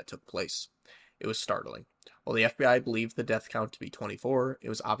investigation that took place. It was startling. While the FBI believed the death count to be 24, it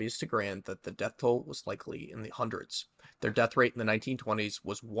was obvious to Gran that the death toll was likely in the hundreds. Their death rate in the 1920s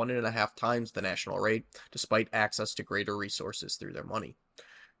was 1.5 times the national rate, despite access to greater resources through their money.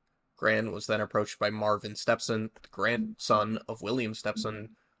 Gran was then approached by Marvin Stepson, the grandson of William Stepson.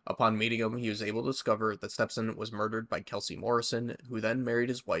 Upon meeting him, he was able to discover that Stepson was murdered by Kelsey Morrison, who then married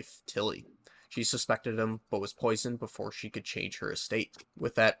his wife, Tilly. She suspected him, but was poisoned before she could change her estate.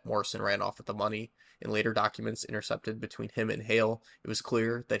 With that, Morrison ran off with the money. In later documents intercepted between him and Hale, it was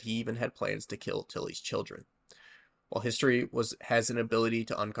clear that he even had plans to kill Tilly's children. While history has an ability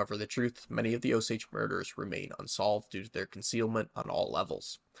to uncover the truth, many of the Osage murders remain unsolved due to their concealment on all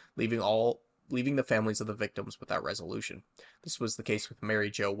levels, leaving the families of the victims without resolution. This was the case with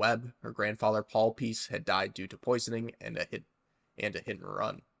Mary Jo Webb. Her grandfather, Paul Peace, had died due to poisoning and a hit and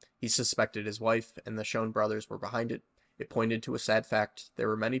run. He suspected his wife and the Schoen brothers were behind it. It pointed to a sad fact. There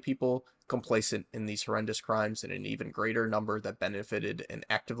were many people complacent in these horrendous crimes and an even greater number that benefited and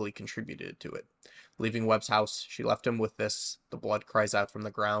actively contributed to it. Leaving Webb's house, she left him with this: "The blood cries out from the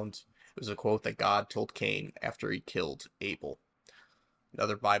ground." It was a quote that God told Cain after he killed Abel.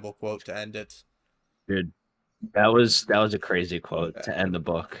 Another Bible quote to end it. Dude, that was a crazy quote to end the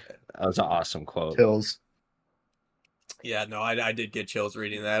book. That was an awesome quote. Chills. Yeah, no, I did get chills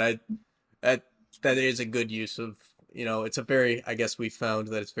reading that. That is a good use of, it's a very, I guess we found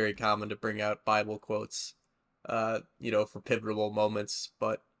that it's very common to bring out Bible quotes, for pivotal moments,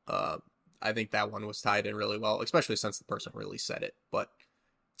 but I think that one was tied in really well, especially since the person really said it, but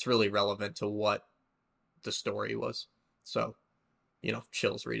it's really relevant to what the story was. So,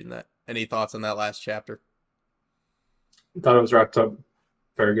 chills reading that. Any thoughts on that last chapter? I thought it was wrapped up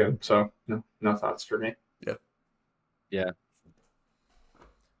very good. So no thoughts for me. Yeah.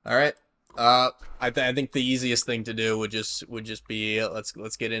 All right. I think the easiest thing to do would just be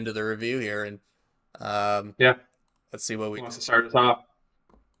let's get into the review here and let's see what we want to start at the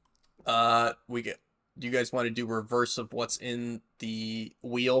top. Do you guys want to do reverse of what's in the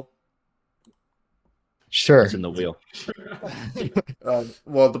wheel? Sure. What's in the wheel?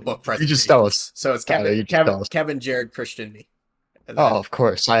 Well, the book presentation. You just tell us. So it's Kevin, Jared, Christian, me. Oh, of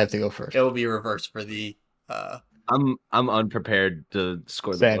course. I have to go first. It'll be reverse for the I'm unprepared to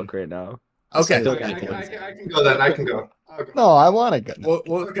score the Same. book right now. Okay. I can go then. I can go. No, I want to go.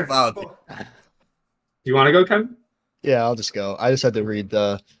 We'll give out. You want to go, Kevin? Yeah, I'll just go. I just had to read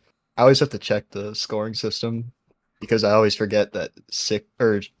I always have to check the scoring system because I always forget that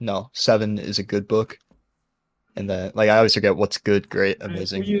 7 is a good book. And then, I always forget what's good, great,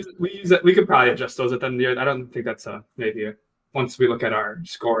 amazing. We use it. We could probably adjust those at the end of the year. I don't think that's once we look at our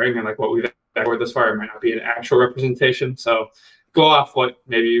scoring and what we've scored this far, it might not be an actual representation. So go off what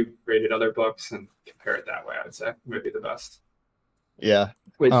maybe you rated other books and compare it that way. I would say would be the best. Yeah.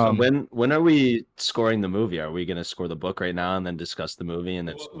 Wait, when are we scoring the movie? Are we going to score the book right now and then discuss the movie and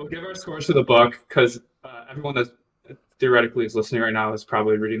then? We'll give our scores to the book because everyone that theoretically is listening right now is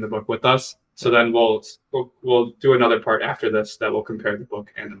probably reading the book with us. So then we'll do another part after this that will compare the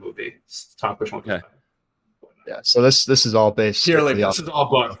book and the movie. Talk which one. Okay. Yeah. So this is all based. Purely, this is all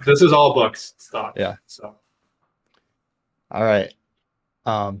book. This is all books stuff. Yeah. So. All right.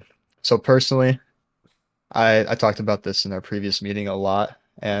 So personally, I talked about this in our previous meeting a lot,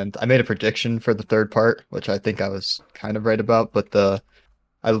 and I made a prediction for the third part, which I think I was kind of right about. But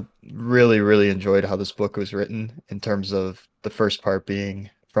I really, really enjoyed how this book was written in terms of the first part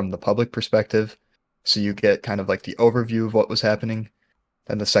being from the public perspective. So you get kind of the overview of what was happening.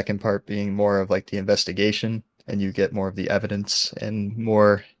 And the second part being more of the investigation, and you get more of the evidence and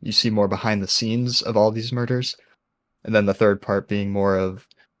you see more behind the scenes of all these murders. And then the third part being more of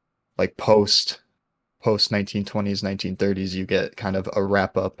like post 1920s, 1930s, you get kind of a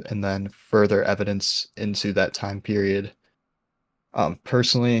wrap up and then further evidence into that time period.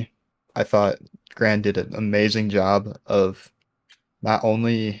 Personally, I thought Gran did an amazing job of not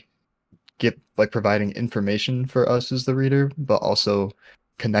only get like providing information for us as the reader, but also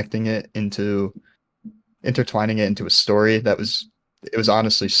connecting it into intertwining it into a story that was it was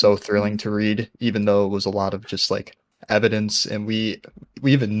honestly so thrilling to read, even though it was a lot of just like evidence, and we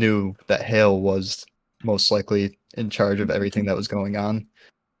even knew that Hale was most likely in charge of everything that was going on,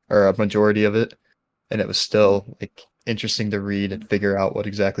 or a majority of it, and it was still like interesting to read and figure out what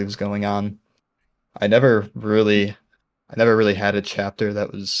exactly was going on. I never really I never really had a chapter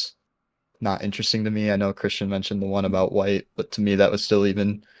that was not interesting to me. I know Christian mentioned the one about White, but to me that was still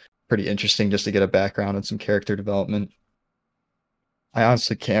even pretty interesting just to get a background and some character development. I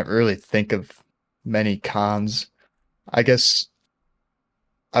honestly can't really think of many cons. I guess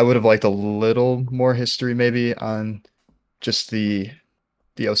I would have liked a little more history maybe on just the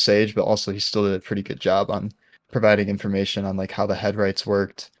Osage, but also he still did a pretty good job on providing information on like how the headrights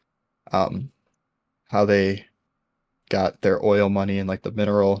worked, um, how they got their oil money and like the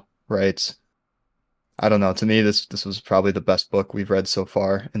mineral rights. I don't know. To me, this was probably the best book we've read so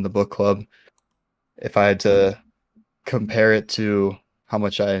far in the book club. If I had to compare it to how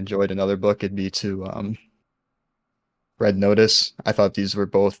much I enjoyed another book, it'd be to Red Notice. I thought they were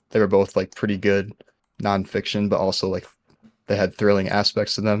both like pretty good nonfiction, but also like they had thrilling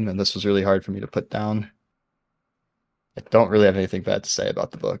aspects to them, and this was really hard for me to put down. I don't really have anything bad to say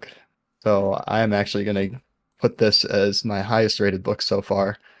about the book. So I am actually going to put this as my highest rated book so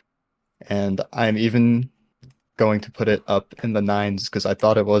far, and I'm even going to put it up in the nines because I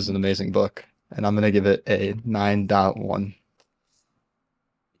thought it was an amazing book, and I'm going to give it a 9.1.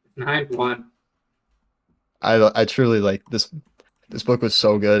 9-1. I truly like this book was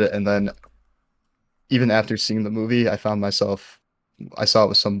so good, and then even after seeing the movie, I saw it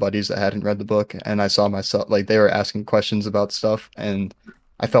with some buddies that hadn't read the book, and I saw myself like they were asking questions about stuff, and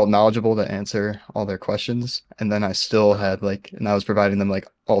I felt knowledgeable to answer all their questions, and then I still had like, and I was providing them like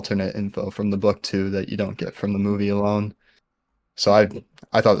alternate info from the book too that you don't get from the movie alone. So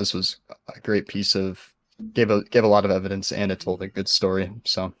I thought this was a great piece of gave a lot of evidence, and it told a good story.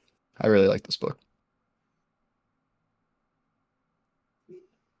 So I really like this book.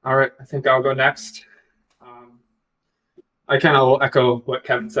 All right, I think I'll go next. I kind of will echo what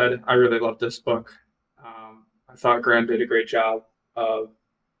Kevin said. I really loved this book. I thought Gran did a great job of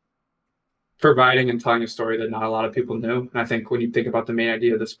providing and telling a story that not a lot of people knew. And I think when you think about the main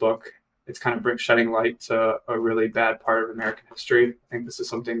idea of this book, it's kind of shedding light to a really bad part of American history. I think this is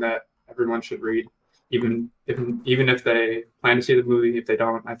something that everyone should read, even if they plan to see the movie. If they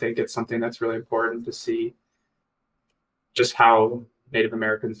don't, I think it's something that's really important to see just how Native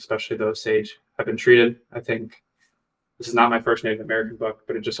Americans, especially the Osage, have been treated. I think this is not my first Native American book,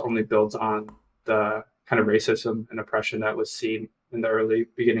 but it just only builds on the kind of racism and oppression that was seen in the early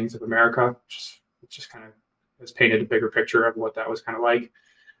beginnings of America. Just kind of has painted a bigger picture of what that was kind of like.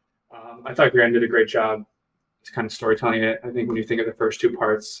 I thought Gran did a great job. It's kind of storytelling it. I think when you think of the first two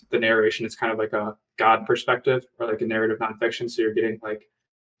parts, the narration is kind of like a God perspective or like a narrative nonfiction. So you're getting like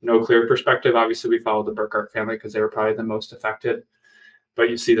no clear perspective. Obviously, we followed the Burkhart family because they were probably the most affected. But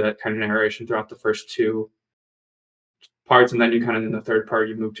you see that kind of narration throughout the first two parts, and then you kind of in the third part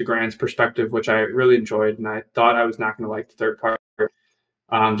you move to Gran's perspective, which I really enjoyed, and I thought I was not going to like the third part,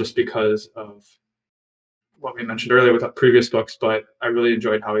 just because of what we mentioned earlier with the previous books. But I really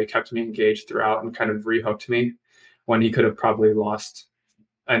enjoyed how he kept me engaged throughout and kind of rehooked me when he could have probably lost,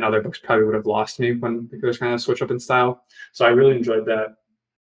 and other books probably would have lost me when there's kind of switch up in style. So I really enjoyed that.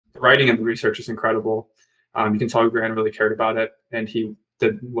 The writing and the research is incredible. You can tell Gran really cared about it, and he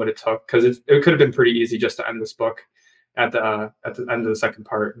did what it took, because it could have been pretty easy just to end this book at the end of the second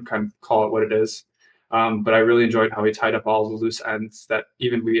part and kind of call it what it is. But I really enjoyed how he tied up all the loose ends that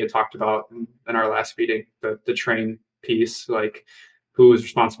even we had talked about in our last meeting, the train piece, like who was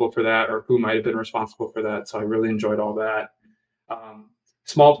responsible for that or who might have been responsible for that. So I really enjoyed all that.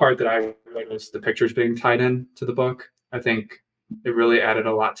 Small part that I enjoyed was the pictures being tied in to the book. I think it really added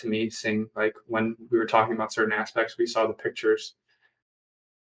a lot to me, seeing like when we were talking about certain aspects, we saw the pictures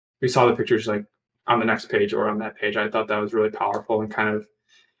like on the next page or on that page. I thought that was really powerful and kind of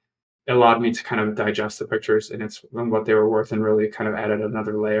it allowed me to kind of digest the pictures and what they were worth, and really kind of added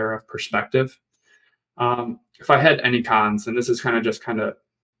another layer of perspective. If I had any cons, and this is kind of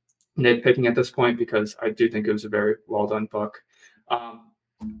nitpicking at this point because I do think it was a very well done book.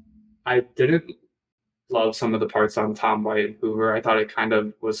 I didn't love some of the parts on Tom White and Hoover. I thought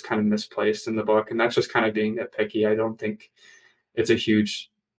it was kind of misplaced in the book, and that's just kind of being nitpicky. I don't think it's a huge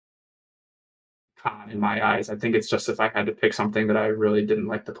con in my eyes. I think it's just if I had to pick something that I really didn't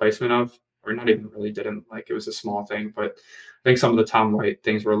like the placement of, or not even really didn't like, it was a small thing, but I think some of the Tom White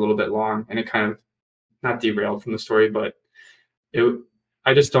things were a little bit long, and it kind of not derailed from the story, but it.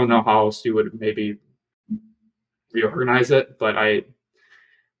 I just don't know how else you would maybe reorganize it, but I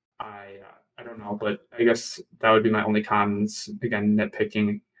don't know, but I guess that would be my only cons. Again,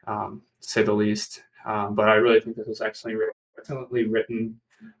 nitpicking, to say the least. But I really think this was excellently written.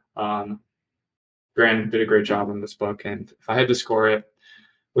 Grant did a great job in this book, and if I had to score it,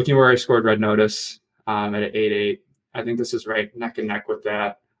 looking where I scored Red Notice at an 8.8, I think this is right neck and neck with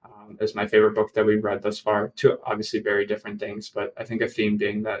that. As my favorite book that we've read thus far. Two obviously very different things, but I think a theme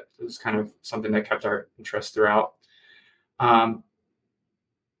being that it was kind of something that kept our interest throughout.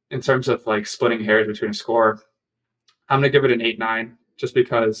 In terms of like splitting hairs between a score, I'm going to give it an 8.9 just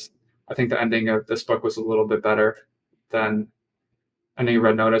because I think the ending of this book was a little bit better than ending of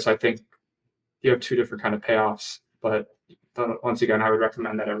Red Notice. I think you have two different kind of payoffs, but once again, I would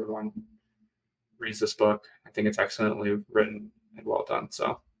recommend that everyone reads this book. I think it's excellently written and well done.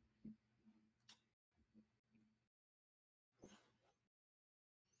 So.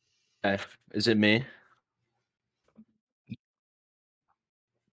 Okay. Is it me?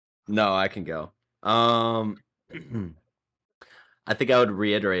 No, I can go. I think I would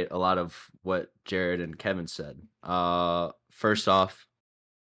reiterate a lot of what Jared and Kevin said. First off,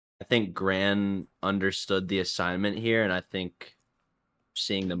 I think Gran understood the assignment here, and I think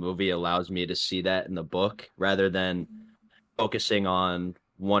seeing the movie allows me to see that in the book rather than focusing on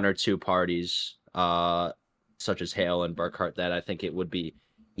one or two parties, such as Hale and Burkhart, that I think it would be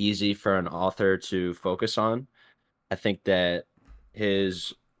easy for an author to focus on. I think that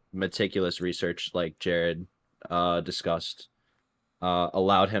his meticulous research, like Jared discussed,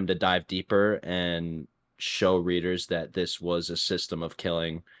 allowed him to dive deeper and show readers that this was a system of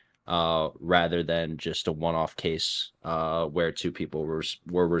killing rather than just a one-off case where two people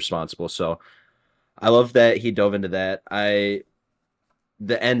were responsible. So I love that he dove into that.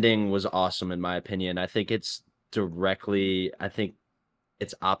 The ending was awesome in my opinion. I think it's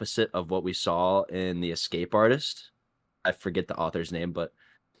opposite of what we saw in The Escape Artist. I forget the author's name, but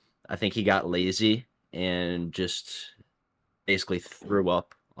I think he got lazy and just basically threw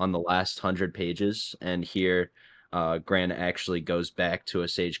up on the last 100 pages. And here, Grant actually goes back to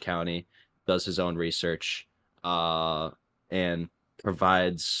Osage County, does his own research, and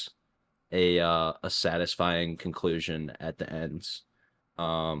provides a satisfying conclusion at the end.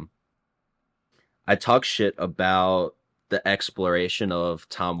 I talk shit about the exploration of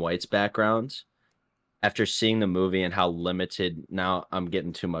Tom White's background after seeing the movie and how limited. Now I'm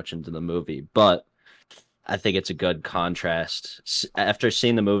getting too much into the movie, but I think it's a good contrast. After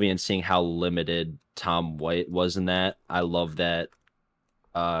seeing the movie and seeing how limited Tom White was in that, I love that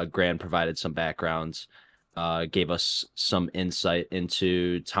Grant provided some backgrounds, gave us some insight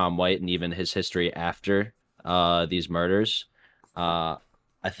into Tom White and even his history after these murders.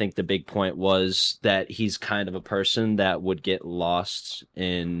 I think the big point was that he's kind of a person that would get lost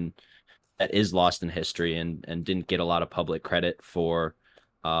in that is lost in history and didn't get a lot of public credit for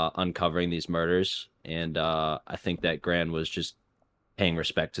uncovering these murders. And I think that Gran was just paying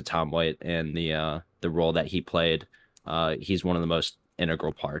respect to Tom White and the role that he played. He's one of the most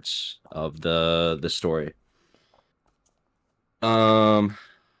integral parts of the story. I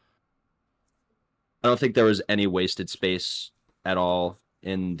don't think there was any wasted space at all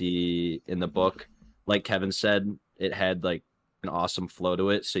in the book. Like Kevin said, it had like an awesome flow to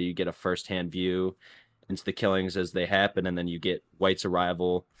it, so you get a first-hand view into the killings as they happen, and then you get White's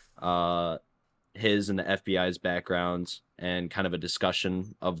arrival, his and the FBI's backgrounds, and kind of a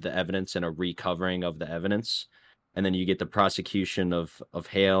discussion of the evidence and a recovering of the evidence. And then you get the prosecution of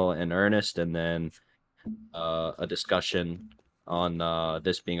Hale and Ernest, and then a discussion on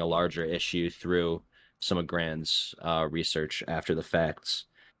this being a larger issue through some of Grant's research after the facts.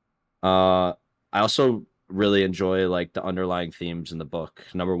 I also really enjoy like the underlying themes in the book.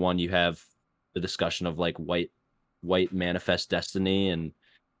 Number one, you have the discussion of like white manifest destiny, and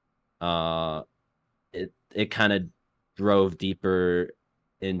it kind of drove deeper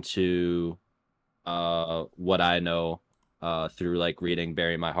into what I know through like reading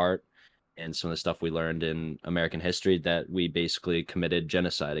Bury My Heart and some of the stuff we learned in American history, that we basically committed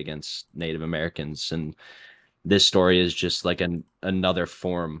genocide against Native Americans. And this story is just like another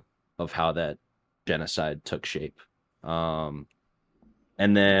form of how that genocide took shape. And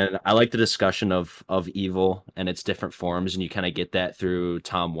then I like the discussion of evil and its different forms, and you kind of get that through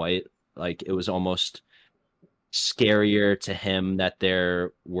Tom White. Like it was almost scarier to him that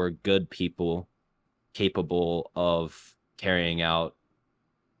there were good people capable of carrying out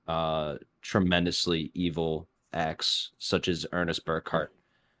tremendously evil acts, such as Ernest Burkhart.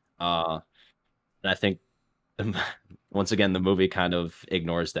 And I think once again the movie kind of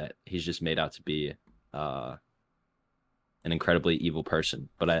ignores that. He's just made out to be an incredibly evil person,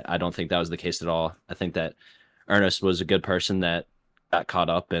 but I don't think that was the case at all. I think that Ernest was a good person that got caught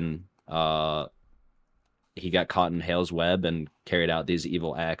up in he got caught in Hale's web and carried out these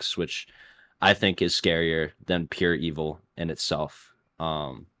evil acts, which I think is scarier than pure evil in itself.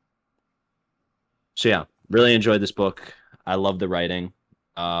 So yeah, really enjoyed this book. I love the writing.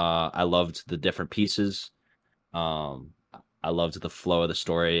 I loved the different pieces. I loved the flow of the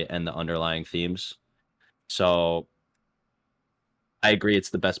story and the underlying themes. So I agree, it's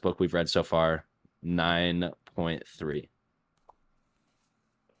the best book we've read so far. 9.3.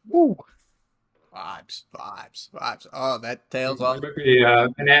 Woo. Vibes. Oh, that tails off. It might be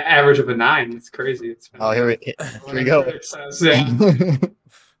an average of a 9. It's crazy. It's Oh, here we go. Yeah.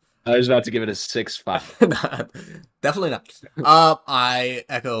 I was about to give it a 6.5. Definitely not. I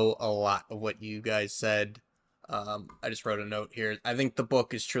echo a lot of what you guys said. I just wrote a note here. I think the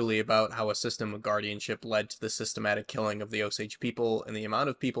book is truly about how a system of guardianship led to the systematic killing of the Osage people and the amount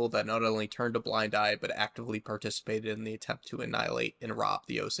of people that not only turned a blind eye but actively participated in the attempt to annihilate and rob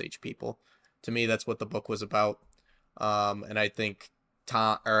the Osage people. To me, that's what the book was about. And I think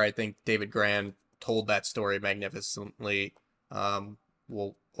David Grann told that story magnificently.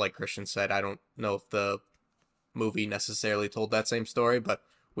 Well, like Christian said, I don't know if the movie necessarily told that same story, but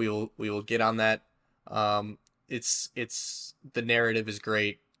we will get on that. It's the narrative is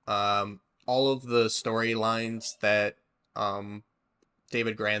great. All of the storylines that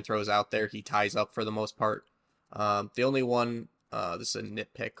David Grann throws out there, he ties up for the most part. The only one, this is a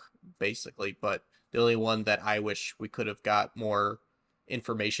nitpick basically, but the only one that I wish we could have got more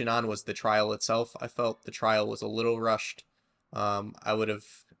information on was the trial itself. I felt the trial was a little rushed. I would have,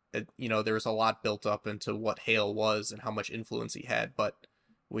 there was a lot built up into what Hale was and how much influence he had, but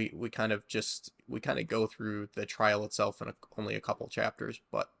we kind of go through the trial itself in only a couple chapters.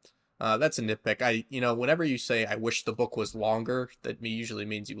 But that's a nitpick. Whenever you say I wish the book was longer, that usually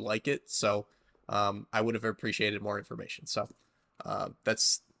means you like it. So I would have appreciated more information. So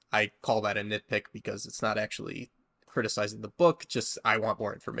I call that a nitpick because it's not actually criticizing the book, just I want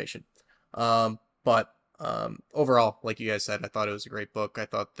more information. But overall, like you guys said, I thought it was a great book. I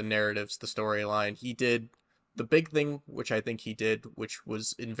thought the narratives, the storyline, he did the big thing, which I think he did, which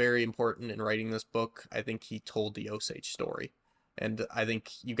was very important in writing this book. I think he told the Osage story. And I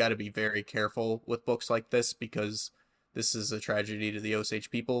think you got to be very careful with books like this because this is a tragedy to the Osage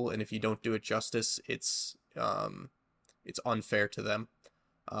people. And if you don't do it justice, it's unfair to them.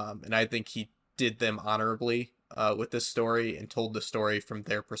 And I think he did them honorably with this story and told the story from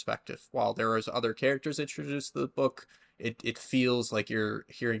their perspective. While there was other characters introduced to the book, it feels like you're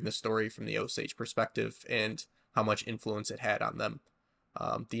hearing the story from the Osage perspective and how much influence it had on them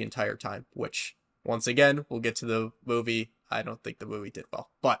the entire time, which, once again, we'll get to the movie. I don't think the movie did well.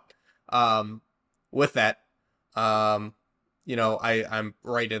 But with that, I'm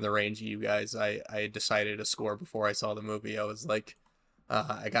right in the range of you guys. I decided a score before I saw the movie. I was like,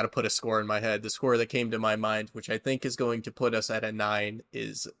 I got to put a score in my head. The score that came to my mind, which I think is going to put us at a 9,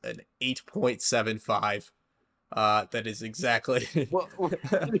 is an 8.75. That is exactly. What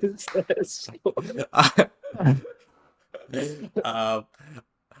is this?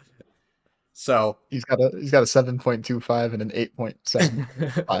 So he's got a 7.25 and an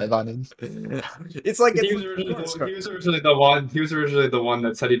 8.75 on his. It's like He was originally the one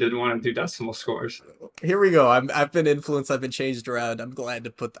that said he didn't want to do decimal scores. Here we go. I've been influenced. I've been changed around. I'm glad to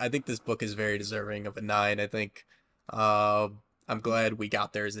put. I think this book is very deserving of a 9. I think. I'm glad we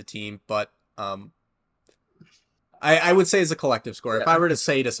got there as a team, but I would say as a collective score. If I were to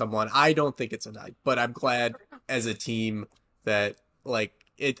say to someone, I don't think it's a 9, but I'm glad as a team that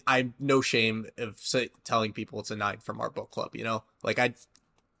I'm no shame of telling people it's a 9 from our book club.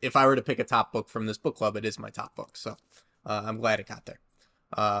 If I were to pick a top book from this book club, it is my top book. So I'm glad it got there.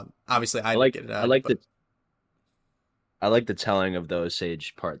 Obviously, I like it. I like the telling of the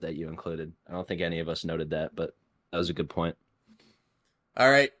Osage part that you included. I don't think any of us noted that, but that was a good point. All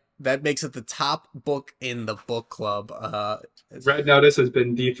right. That makes it the top book in the book club. Red Notice has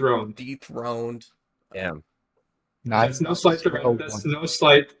been dethroned. Yeah. That's no slight to Red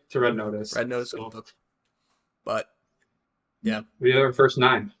Notice. Red Notice, but yeah, we have our first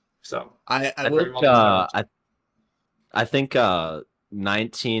 9. So I think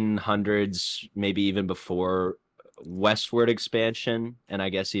 1900s, maybe even before, westward expansion, and I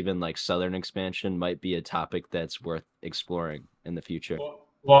guess even like southern expansion might be a topic that's worth exploring in the future. Well,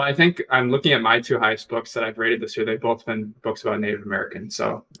 Well, I think I'm looking at my two highest books that I've rated this year. They've both been books about Native Americans.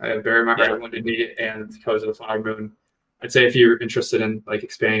 So I have Bury My Heart Yeah. at Wounded Knee and Colors of the Flower Moon. I'd say if you're interested in like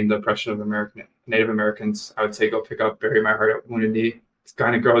expanding the oppression of Native Americans, I would say go pick up Bury My Heart at Wounded Knee. It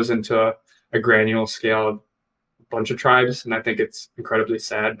kind of goes into a granular scale of a bunch of tribes, and I think it's incredibly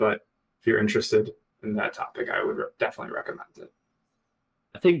sad. But if you're interested in that topic, I would definitely recommend it.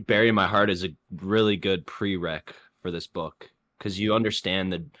 I think Bury My Heart is a really good prereq for this book because you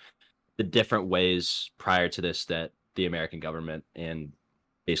understand the different ways prior to this that the American government and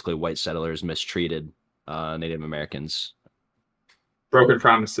basically white settlers mistreated Native Americans. Broken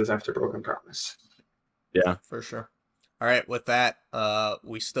promises after broken promise. Yeah, for sure. All right, with that,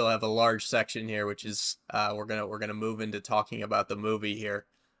 we still have a large section here, which is we're gonna move into talking about the movie here.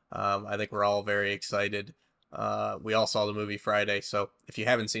 I think we're all very excited. We all saw the movie Friday, so if you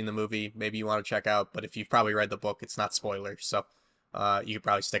haven't seen the movie, maybe you want to check out. But if you've probably read the book, it's not spoilers, so you could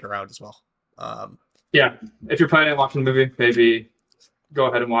probably stick around as well. Yeah, if you're planning on watching the movie, maybe go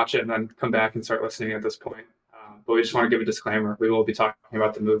ahead and watch it and then come back and start listening at this point. But we just want to give a disclaimer. We will be talking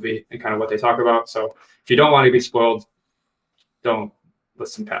about the movie and kind of what they talk about. So if you don't want to be spoiled, don't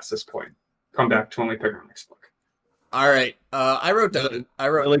listen past this point. Come back to only pick our next book. All right. I wrote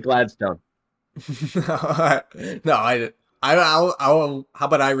really Gladstone. No, I'll. How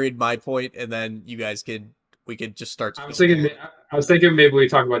about I read my point and then you guys we could just start. I was thinking maybe we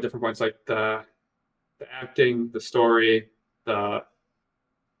talk about different points like the acting, the story, the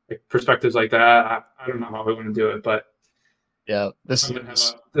perspectives like that. I don't know how we want to do it, but yeah, does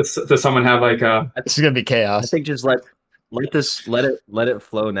someone have like a? This is gonna be chaos. I think just let it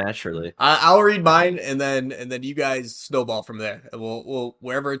flow naturally. I'll read mine and then you guys snowball from there. We'll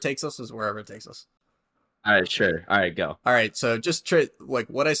wherever it takes us is wherever it takes us. All right, sure. All right, go. All right, so just like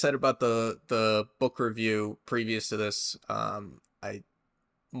what I said about the book review previous to this, I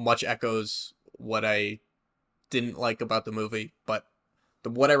much echoes what I didn't like about the movie, but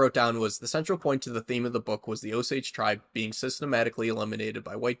what I wrote down was the central point to the theme of the book was the Osage tribe being systematically eliminated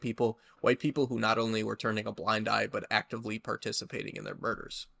by white people who not only were turning a blind eye, but actively participating in their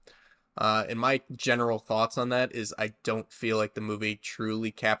murders. And my general thoughts on that is I don't feel like the movie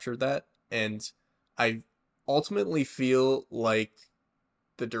truly captured that, and I ultimately feel like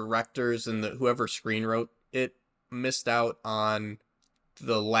the directors and whoever screenwrote it missed out on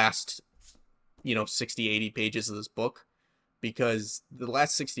the last 60-80 pages of this book, because the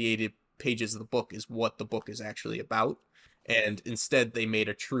last 60-80 pages of the book is what the book is actually about, and instead they made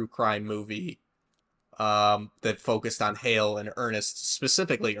a true crime movie that focused on Hale and Ernest,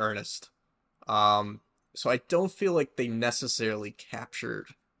 specifically Ernest. So I don't feel like they necessarily captured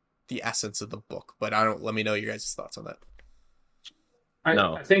the essence of the book, but let me know your guys' thoughts on that.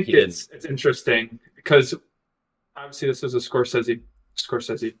 I think it's interesting because obviously this is a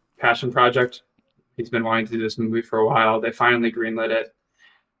Scorsese passion project. He's been wanting to do this movie for a while. They finally greenlit it.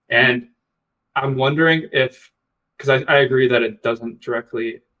 And I'm wondering because I agree that it doesn't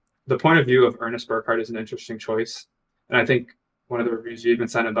directly, the point of view of Ernest Burkhart is an interesting choice. And I think one of the reviews you even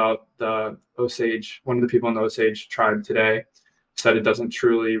sent about the Osage, one of the people in the Osage tribe today said it doesn't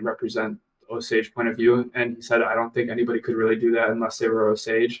truly represent the Osage point of view. And he said, I don't think anybody could really do that unless they were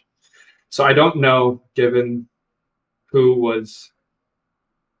Osage. So I don't know, given who was,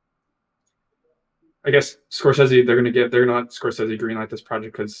 I guess Scorsese, they're going to let Scorsese greenlight this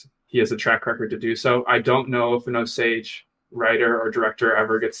project because he has a track record to do so. I don't know if an Osage writer or director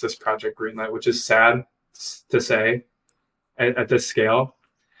ever gets this project greenlight, which is sad to say at this scale.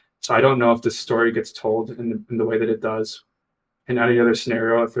 So I don't know if this story gets told in the way that it does in any other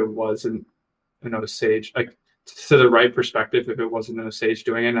scenario, if it was an Osage, like to the right perspective, if it wasn't an Osage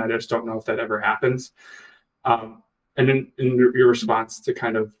doing it. And I just don't know if that ever happens. And in your response to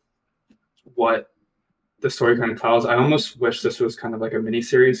kind of what the story kind of tells, I almost wish this was kind of like a mini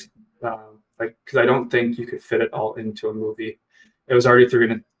series, because I don't think you could fit it all into a movie. It was already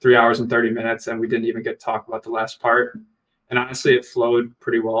 3 hours and 30 minutes, and we didn't even get to talk about the last part. And honestly, it flowed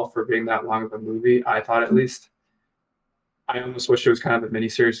pretty well for being that long of a movie, I thought at least. I almost wish it was kind of a mini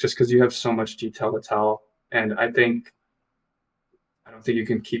series just because you have so much detail to tell. And I don't think you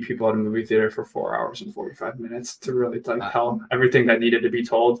can keep people at a movie theater for 4 hours and 45 minutes to really tell everything that needed to be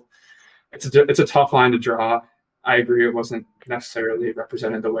told. It's a tough line to draw. I agree it wasn't necessarily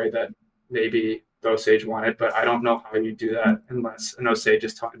represented the way that maybe the Osage wanted, but I don't know how you do that unless an Osage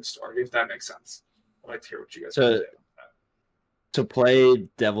is telling the story, if that makes sense. I'd like to hear what you guys have to say. To play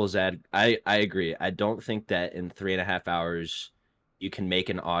devil's ad, I agree. I don't think that in 3.5 hours you can make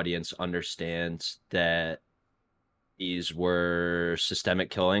an audience understand that these were systemic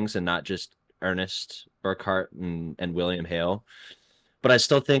killings and not just Ernest Burkhart and William Hale. but I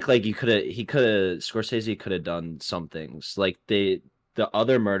still think like Scorsese could have done some things. Like the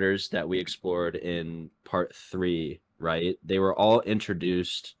other murders that we explored in part 3, right? They were all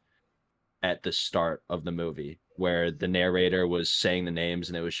introduced at the start of the movie where the narrator was saying the names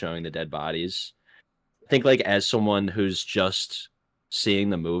and it was showing the dead bodies. I think like as someone who's just seeing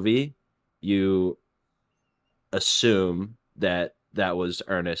the movie, you assume that that was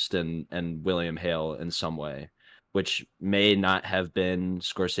Ernest and William Hale in some way, which may not have been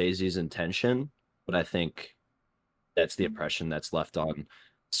Scorsese's intention, but I think that's the impression that's left on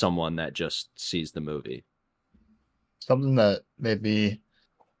someone that just sees the movie. Something that made me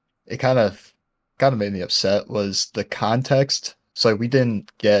it kind of made me upset was the context. So like, we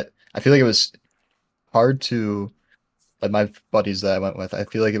didn't get. I feel like it was hard to like my buddies that I went with. I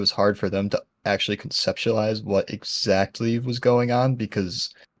feel like it was hard for them to actually conceptualize what exactly was going on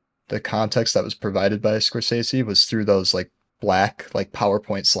because the context that was provided by Scorsese was through those like black like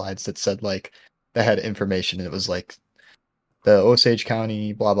PowerPoint slides that said like that had information and it was like the Osage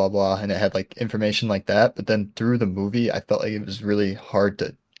County blah blah blah and it had like information like that. But then through the movie, I felt like it was really hard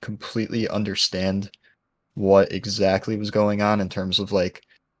to completely understand what exactly was going on in terms of like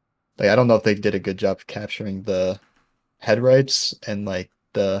I don't know if they did a good job of capturing the head rights and like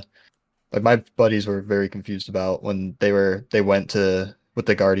the like my buddies were very confused about when they went to with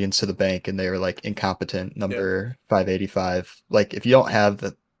the Guardians to the bank and they were like incompetent number 585. Like if you don't have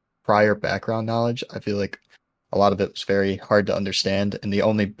the prior background knowledge, I feel like a lot of it was very hard to understand and the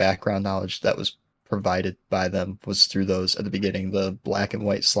only background knowledge that was provided by them was through those at the beginning, the black and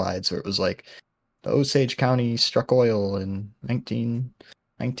white slides where it was like the Osage County struck oil in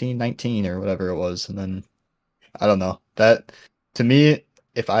 1919 or whatever it was. And then I don't know. That to me,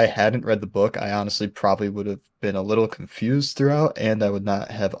 if I hadn't read the book, I honestly probably would have been a little confused throughout, and I would not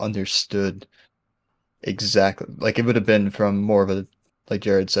have understood exactly. Like it would have been from more of a, like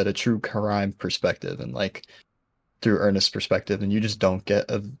Jared said, a true crime perspective, and like through Ernest's perspective, and you just don't get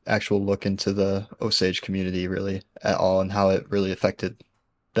an actual look into the Osage community really at all, and how it really affected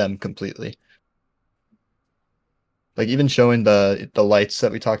them completely. Like even showing the lights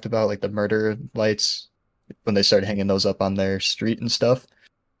that we talked about, like the murder lights when they started hanging those up on their street and stuff.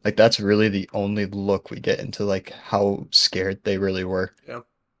 Like that's really the only look we get into like how scared they really were. Yeah.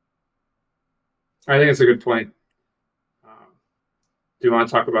 I think it's a good point. Do you want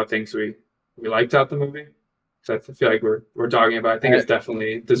to talk about things we liked about the movie? Because I feel like we're talking about. I think it's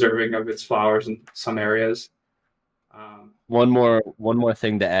definitely deserving of its flowers in some areas. One more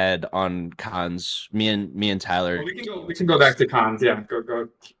thing to add on cons. Me and Tyler. Well, we can go back to cons. Yeah, go.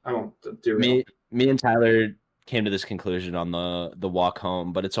 I won't do me and Tyler came to this conclusion on the walk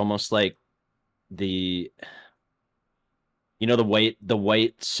home, but it's almost like the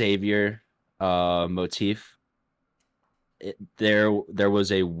white savior motif. There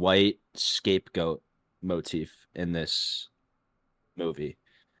was a white scapegoat motif in this movie.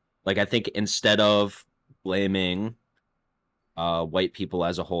 Like I think instead of blaming white people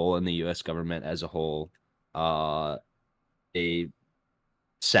as a whole and the U.S. government as a whole, they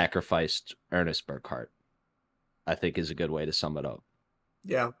sacrificed Ernest Burkhart, I think is a good way to sum it up.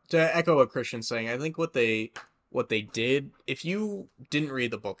 Yeah, to echo what Christian's saying, I think what they did, if you didn't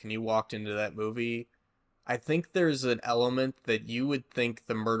read the book and you walked into that movie, I think there's an element that you would think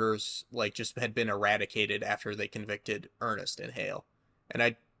the murders like just had been eradicated after they convicted Ernest and Hale.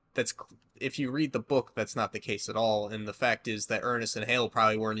 And that's if you read the book, that's not the case at all. And the fact is that Ernest and Hale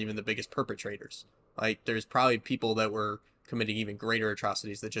probably weren't even the biggest perpetrators. Like there's probably people that were committing even greater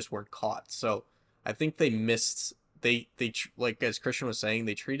atrocities that just weren't caught. So I think they missed they like as Christian was saying,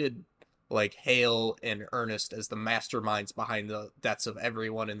 they treated like Hale and Ernest as the masterminds behind the deaths of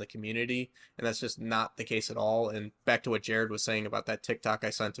everyone in the community, and that's just not the case at all. And back to what Jared was saying about that TikTok I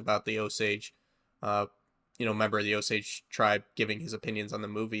sent about the Osage, member of the Osage tribe giving his opinions on the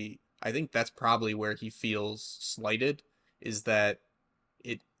movie, I think that's probably where he feels slighted, is that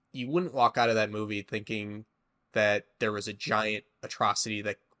you wouldn't walk out of that movie thinking that there was a giant atrocity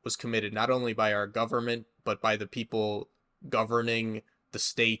that was committed not only by our government, but by the people governing the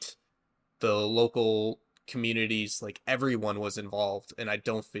state, the local communities, like everyone was involved, and I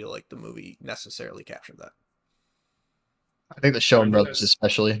don't feel like the movie necessarily captured that. I think the Schoen brothers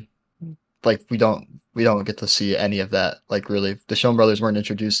especially, like we don't get to see any of that. Like really, the Schoen brothers weren't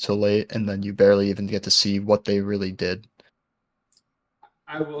introduced till late, and then you barely even get to see what they really did.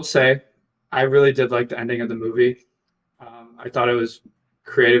 I will say, I really did like the ending of the movie. I thought it was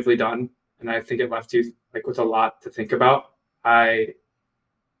creatively done, and I think it left you like with a lot to think about. I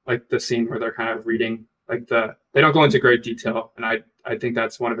like the scene where they're kind of reading, like they don't go into great detail, and I think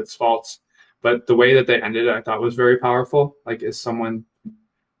that's one of its faults. But the way that they ended it, I thought was very powerful. Like as someone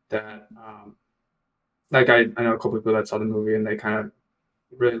that like I know a couple people that saw the movie and they kind of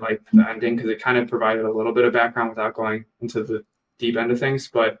really liked the ending because it kind of provided a little bit of background without going into the deep end of things.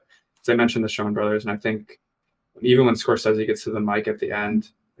 But as I mentioned, the Schoen brothers, and I think even when Scorsese gets to the mic at the end,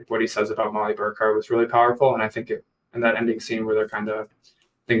 like what he says about Molly Burkhart was really powerful. And I think it in that ending scene where they're kind of,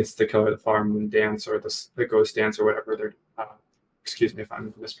 I think it's the Killer of the Flower Moon dance or the ghost dance or whatever they're. Excuse me if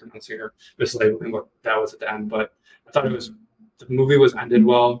I'm mispronouncing or mislabeling what that was at the end, but I thought the movie was ended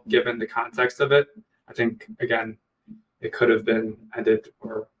well given the context of it. I think again, it could have been ended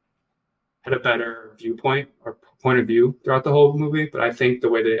or had a better viewpoint or point of view throughout the whole movie, but I think the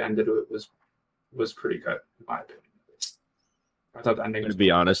way they ended it was pretty good in my opinion. I thought the ending. To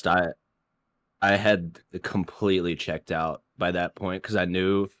be honest, I had completely checked out by that point because I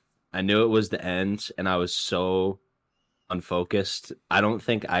knew it was the end, and I was so unfocused. I don't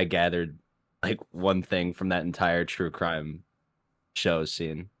think I gathered like one thing from that entire true crime show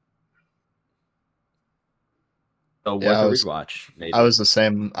scene. So Yeah, worth a rewatch. Maybe. I was the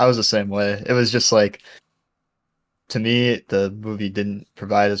same. I was the same way. It was just like, to me, the movie didn't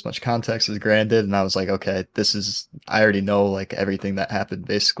provide as much context as Grand did, and I was like, okay, I already know like everything that happened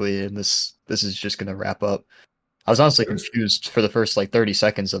basically, and this is just gonna wrap up. I was honestly confused for the first like 30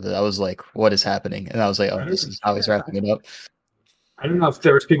 seconds of it. I was like, what is happening? And I was like, oh, this is how he's wrapping it up. I don't know if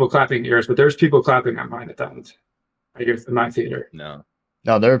there was people clapping ears, but there's people clapping at mine at that end. I guess in my theater. No,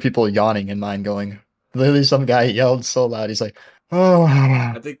 there were people yawning in mine going, literally some guy yelled so loud. He's like, oh,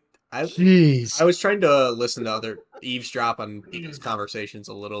 I think jeez. I was trying to listen to other eavesdrop on people's conversations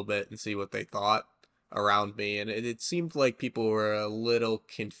a little bit and see what they thought around me, and it seemed like people were a little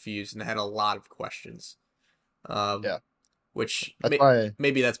confused and had a lot of questions. Yeah. Which Why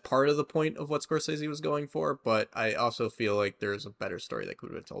maybe that's part of the point of what Scorsese was going for, but I also feel like there's a better story that could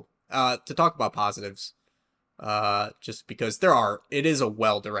have been told. To talk about positives, just because it is a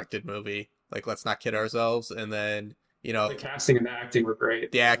well-directed movie. Like, let's not kid ourselves. And then, the casting and the acting were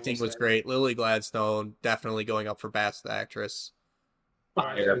great. The acting was great. Lily Gladstone definitely going up for Best Actress.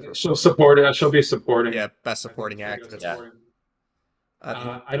 She'll support it. She'll be supporting. Yeah, Best Supporting Actress. Yeah.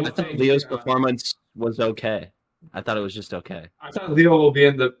 I thought Leo's performance was okay. I thought it was just okay. I thought Leo will be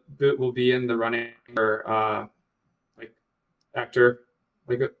in the running for like actor,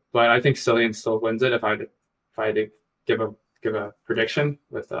 but I think Cillian still wins it if I had to give a prediction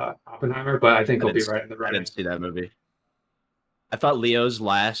with Oppenheimer. But I think he'll be right in the running. I didn't see that movie. I thought Leo's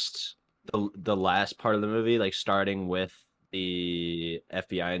the last part of the movie, like starting with the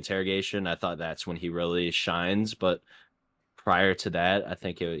FBI interrogation, I thought that's when he really shines. But prior to that, I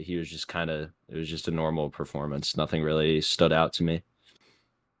think he was just it was just a normal performance. Nothing really stood out to me.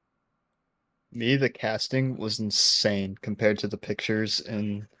 The casting was insane compared to the pictures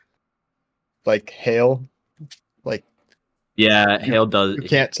in like Hale. Like, yeah, Hale does. You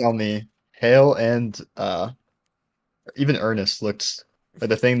can't tell me Hale and even Ernest looked like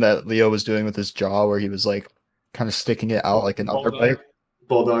the thing that Leo was doing with his jaw, where he was like kind of sticking it out like an underbite.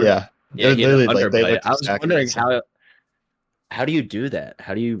 Bulldog. Yeah, Yeah, he had an literally, underbite. looked I was exactly wondering the same. how do you do that?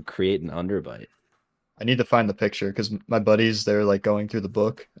 How do you create an underbite? I need to find the picture because my buddies, they're like going through the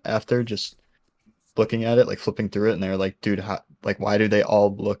book after, just looking at it, like flipping through it, and they're like, dude, why do they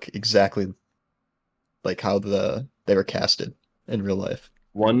all look exactly like how they were casted in real life?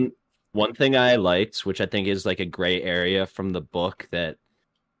 One thing I liked, which I think is like a gray area from the book, that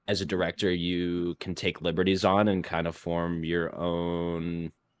as a director you can take liberties on and kind of form your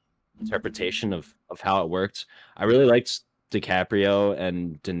own interpretation of how it worked. I really liked DiCaprio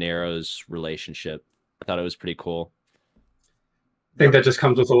and De Niro's relationship. I thought it was pretty cool. I think that just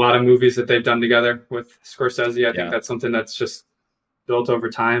comes with a lot of movies that they've done together with Scorsese. I think that's something that's just built over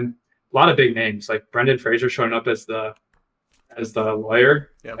time. A lot of big names, like Brendan Fraser showing up as the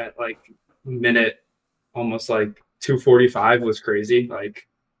lawyer at like minute almost like 2:45 was crazy. Like,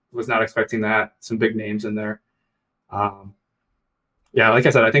 was not expecting that. Some big names in there. Yeah, like I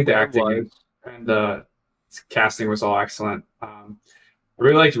said, I think the acting and the casting was all excellent. I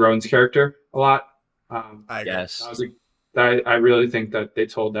really liked Rowan's character a lot. I guess I really think that they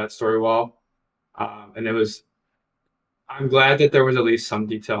told that story well, and I'm glad that there was at least some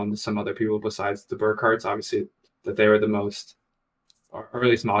detail into some other people besides the Burkharts. Obviously, that they were the most, or at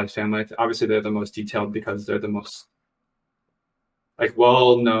least Molly's family. Obviously, they're the most detailed because they're the most like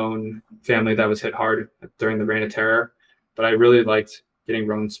well-known family that was hit hard during the Reign of Terror. But I really liked getting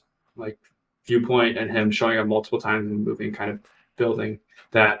Rowan's like viewpoint and him showing up multiple times in the movie and kind of building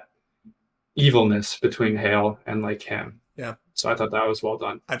that evilness between Hale and like him. Yeah. So I thought that was well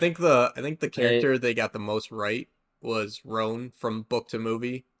done. I think the character they got the most right was Rowan from book to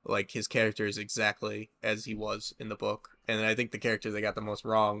movie. Like, his character is exactly as he was in the book. and I think the character they got the most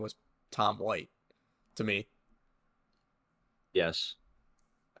wrong was Tom White, to me. Yes.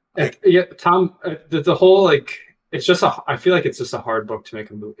 Yeah, Tom, the whole like it's just I feel like it's just a hard book to make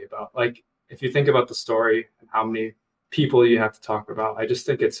a movie about. Like if you think about the story and how many people you have to talk about, I just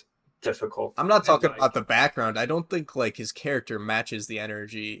think it's difficult. I'm not talking And, about the background. I don't think like his character matches the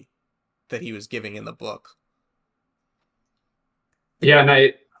energy that he was giving in the book. Yeah,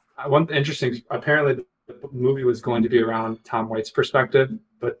 and one interesting. Apparently, the movie was going to be around Tom White's perspective,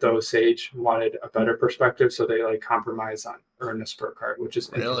 but the Osage wanted a better perspective, so they like compromised on Ernest Burkhart, which is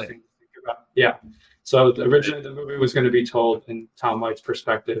Really? interesting to think about. Yeah. So originally, the movie was going to be told in Tom White's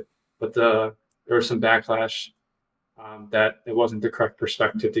perspective, but there was some backlash that it wasn't the correct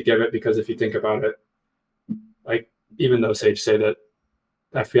perspective to give it, because if you think about it, like even though Osage say that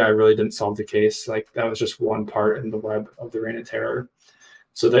FBI really didn't solve the case, like that was just one part in the web of the Reign of Terror.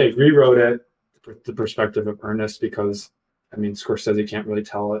 So they rewrote it, the perspective of Ernest, because I mean Scorsese can't really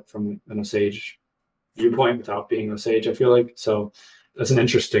tell it from an Osage viewpoint without being Osage, I feel like. So that's an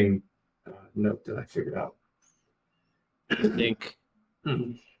interesting note that I figured out. Do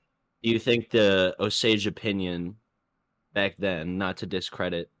you think the Osage opinion back then, not to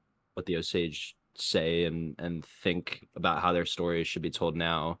discredit what the Osage say and think about how their stories should be told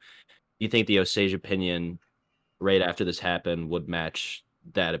now, you think the Osage opinion right after this happened would match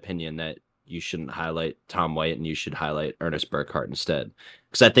that opinion that you shouldn't highlight Tom White and you should highlight Ernest Burkhart instead?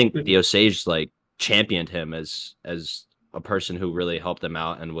 Because I think the Osage like championed him as a person who really helped them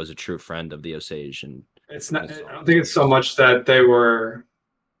out and was a true friend of the Osage. And it's not. I don't think it's so much that they were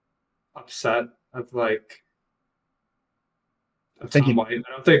upset of like. Tom White.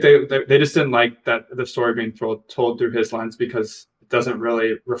 I don't think they just didn't like that the story being told through his lens, because it doesn't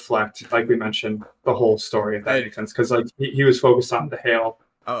really reflect, like we mentioned, the whole story, if that makes sense. Because like he was focused on the Hale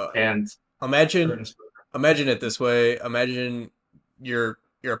and imagine it this way. Imagine you're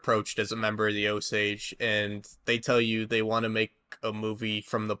approached as a member of the Osage and they tell you they want to make a movie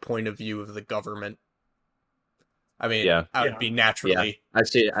from the point of view of the government. I mean, I would be naturally. Yeah. I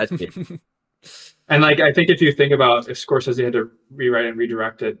see it. And like I think if you think about if Scorsese had to rewrite and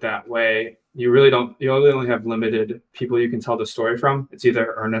redirect it that way, you really only have limited people you can tell the story from. It's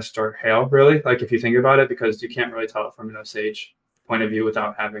either Ernest or Hale, really. Like if you think about it, because you can't really tell it from an Osage point of view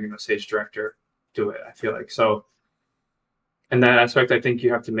without having an Osage director do it, I feel like. So in that aspect, I think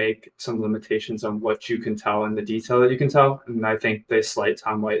you have to make some limitations on what you can tell and the detail that you can tell. And I think they slight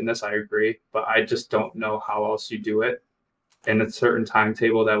Tom White in this, I agree. But I just don't know how else you do it in a certain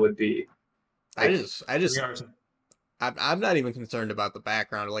timetable that would be. I'm not even concerned about the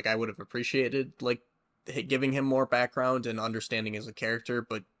background. Like I would have appreciated like giving him more background and understanding as a character,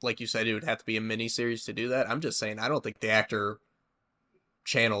 but like you said, it would have to be a mini series to do that. I'm just saying I don't think the actor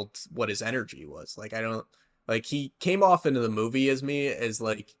channeled what his energy was. Like I don't like he came off into the movie as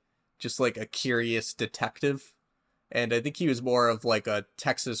like just like a curious detective, and I think he was more of like a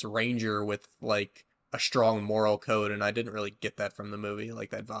Texas Ranger with like a strong moral code, and I didn't really get that from the movie,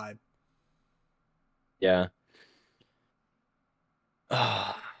 like that vibe. Yeah.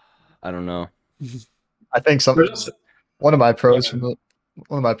 I don't know. I think one of my pros from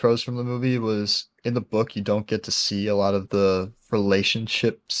the movie was in the book you don't get to see a lot of the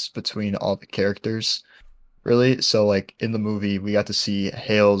relationships between all the characters, really. So like in the movie we got to see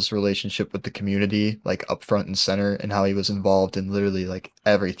Hale's relationship with the community like up front and center, and how he was involved in literally like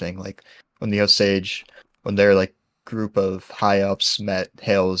everything. Like when the Osage, when their like group of high ups met,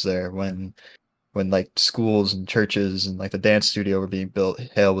 Hale was there. When like schools and churches and like the dance studio were being built,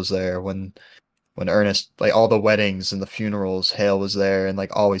 Hale was there. When Ernest, like all the weddings and the funerals, Hale was there and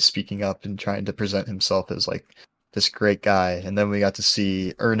like always speaking up and trying to present himself as like this great guy. And then we got to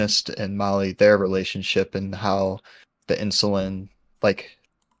see Ernest and Molly, their relationship, and how the insulin, like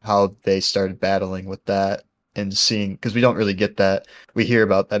how they started battling with that, and seeing, because we don't really get that. We hear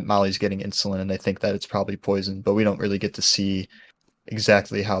about that Molly's getting insulin and they think that it's probably poison, but we don't really get to see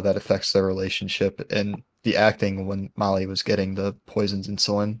exactly how that affects their relationship. And the acting when Molly was getting the poisoned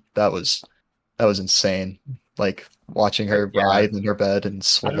insulin, that was insane. Like watching her writhe in her bed and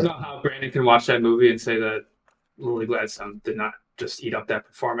sweat. I don't know how Brandon can watch that movie and say that Lily Gladstone did not just eat up that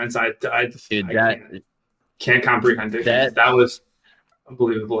performance. I can't comprehend it. That was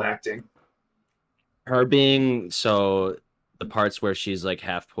unbelievable acting. Her being so the parts where she's like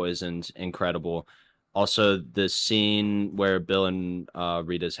half poisoned, incredible. Also, the scene where Bill and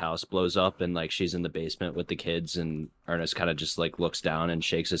Rita's house blows up and like she's in the basement with the kids and Ernest kind of just like looks down and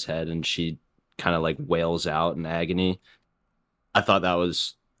shakes his head and she kind of like wails out in agony. I thought that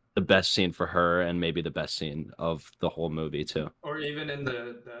was the best scene for her and maybe the best scene of the whole movie too. Or even in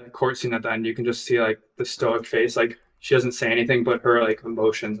the court scene at the end, you can just see like the stoic face. Like she doesn't say anything, but her like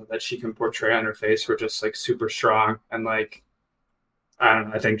emotions that she can portray on her face were just like super strong. And like, I don't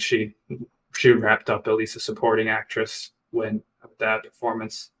know, I think she wrapped up at least a supporting actress win of that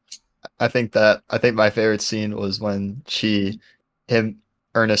performance. I think my favorite scene was when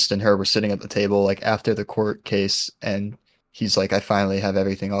Ernest and her were sitting at the table like after the court case, and he's like, I finally have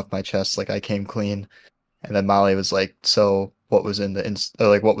everything off my chest, like I came clean. And then Molly was like, so what was in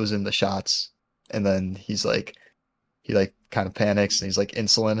what was in the shots? And then he like kind of panics and he's like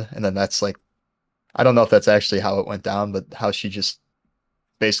insulin, and then that's like, I don't know if that's actually how it went down, but how she just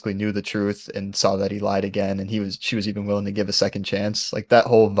basically knew the truth and saw that he lied again, and she was even willing to give a second chance. Like that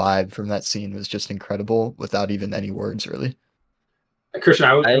whole vibe from that scene was just incredible without even any words really. Christian,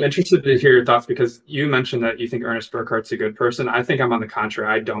 I'm interested to hear your thoughts because you mentioned that you think Ernest Burkhardt's a good person. I think I'm on the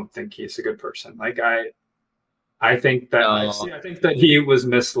contrary. I don't think he's a good person. Like I think that I think that he was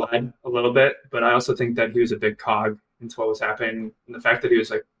misled a little bit, but I also think that he was a big cog into what was happening, and the fact that he was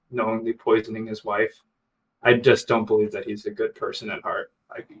like knowingly poisoning his wife. I just don't believe that he's a good person at heart.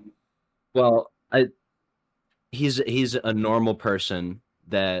 Well, he's a normal person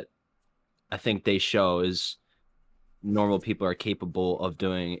that I think they show is normal people are capable of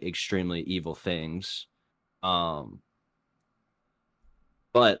doing extremely evil things. But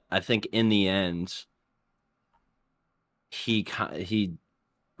I think in the end, he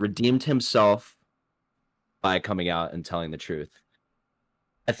redeemed himself by coming out and telling the truth.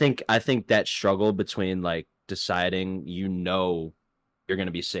 I think that struggle between like deciding you're going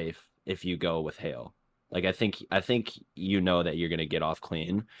to be safe if you go with Hale. Like I think you know that you're going to get off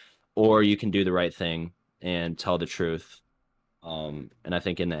clean, or you can do the right thing and tell the truth. And I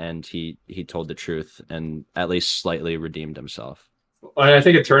think in the end he told the truth and at least slightly redeemed himself. I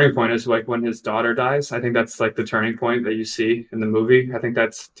think a turning point is like when his daughter dies. I think that's like the turning point that you see in the movie. I think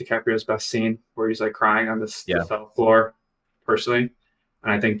that's DiCaprio's best scene where he's like crying on the floor, personally.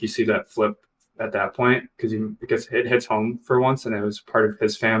 And I think you see that flip at that point because it hits home for once, and it was part of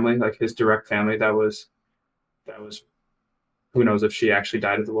his family, like his direct family. That was who knows if she actually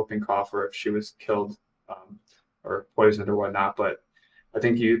died of the whooping cough or if she was killed or poisoned or whatnot. But I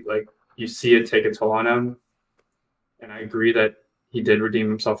think you see it take a toll on him, and I agree that he did redeem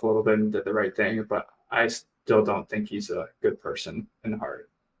himself a little bit and did the right thing, but I still don't think he's a good person in heart.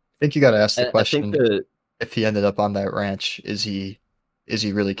 I think you got to ask the question: if he ended up on that ranch, is he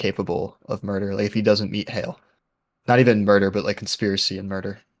really capable of murder? Like if he doesn't meet Hale, not even murder, but like conspiracy and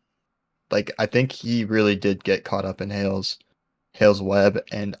murder. Like I think he really did get caught up in Hale's web,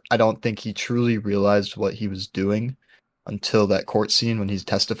 and I don't think he truly realized what he was doing until that court scene when he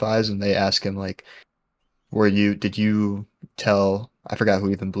testifies and they ask him like, did you tell, I forgot who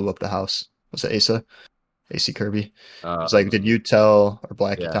even blew up the house. Was it Asa? AC Kirby? It's like, did you tell, or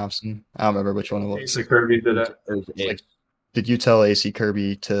Blackie Thompson? I don't remember which one it was. Asa Kirby did it. Like, did you tell AC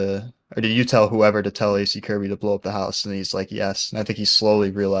Kirby or did you tell whoever to tell AC Kirby to blow up the house? And he's like, yes. And I think he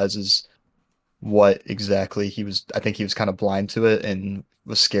slowly realizes what exactly I think he was kind of blind to it and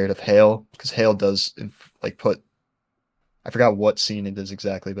was scared of Hale, because Hale does like I forgot what scene it is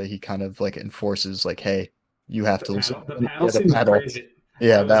exactly, but he kind of like enforces like, hey, you have to listen. The paddle seems crazy.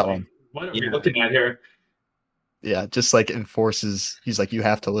 Yeah, that one. What are we looking at here? Yeah, just like enforces. He's like, you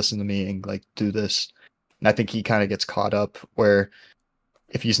have to listen to me and like do this. And I think he kind of gets caught up where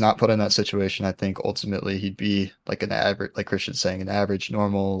if he's not put in that situation, I think ultimately he'd be like an average, like Christian's saying, an average,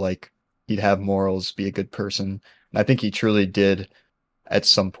 normal, like he'd have morals, be a good person. And I think he truly did at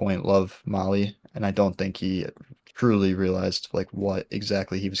some point love Molly. And I don't think he truly realized like what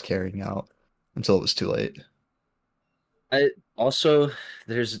exactly he was carrying out until it was too late.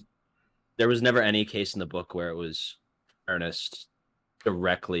 There was never any case in the book where it was Ernest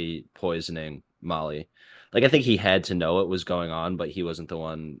directly poisoning Molly. Like I think he had to know it was going on, but he wasn't the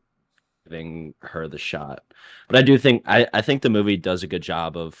one giving her the shot. But I do think I think the movie does a good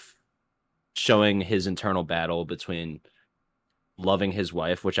job of showing his internal battle between loving his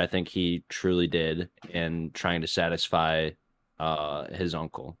wife, which I think he truly did, and trying to satisfy his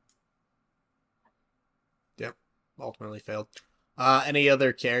uncle. Yep, ultimately failed. Any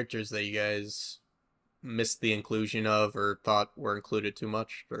other characters that you guys missed the inclusion of or thought were included too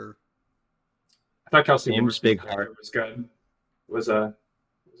much? Or I thought Kelsey Grammer's big heart was good. Was a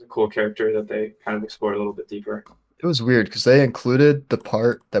cool character that they kind of explored a little bit deeper. It was weird because they included the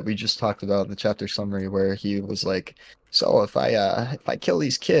part that we just talked about in the chapter summary where he was like, so if I kill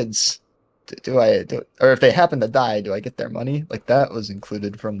these kids, or if they happen to die, do I get their money? Like that was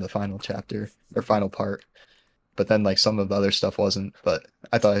included from the final chapter or final part. But then like some of the other stuff wasn't, but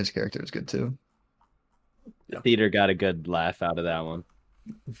I thought his character was good too. The theater got a good laugh out of that one.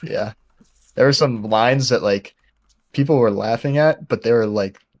 Yeah. There were some lines that like people were laughing at, but they were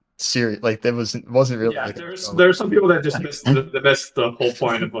like serious. Like it wasn't really Yeah, like a joke. there's some people that just missed the whole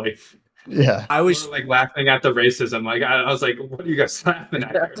point of like Yeah. I was like laughing at the racism. Like I was like, what are you guys laughing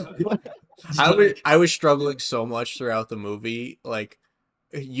at? Here? I was struggling so much throughout the movie, like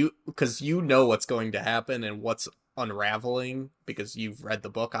because you know what's going to happen and what's unraveling because you've read the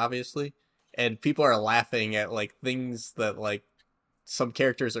book, obviously, and people are laughing at like things that like some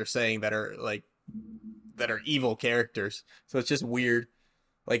characters are saying that are evil characters. So it's just weird.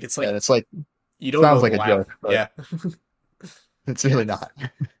 Like it's like And it's like you don't sounds know like to a laugh. joke, but Yeah. it's really not.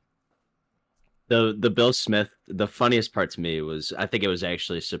 The Bill Smith, the funniest part to me was I think it was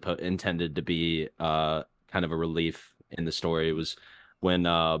actually intended to be kind of a relief in the story. It was when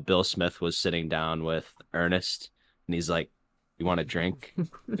Bill Smith was sitting down with Ernest and he's like, "You want a drink?"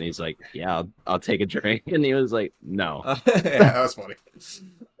 And he's like, "Yeah, I'll take a drink." And he was like, "No." Yeah, that was funny.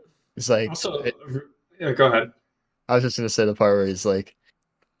 It's like Also, yeah, go ahead. I was just gonna say the part where he's like,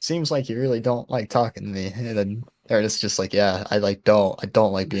 "Seems like you really don't like talking to me," and then Ernest's just like, "Yeah, I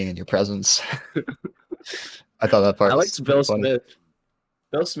don't like being in your presence." I thought that part I was liked Bill funny. Smith.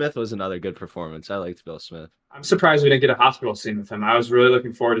 Bill Smith was another good performance. I liked Bill Smith. I'm surprised we didn't get a hospital scene with him. I was really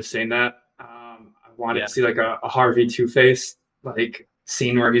looking forward to seeing that. I wanted Yeah. to see like a Harvey Two-Face like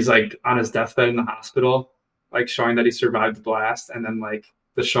scene where he's like on his deathbed in the hospital, like showing that he survived the blast, and then like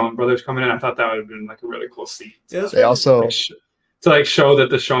the Schoen brothers coming in. I thought that would have been like a really cool scene. It was They also To like show that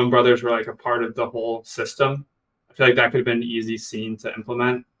the Schoen brothers were like a part of the whole system. I feel like that could have been an easy scene to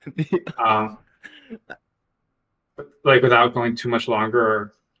implement. Like without going too much longer,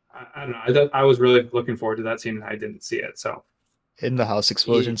 or I don't know. I was really looking forward to that scene, and I didn't see it. So in the house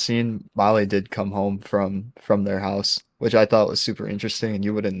explosion scene, Molly did come home from their house, which I thought was super interesting, and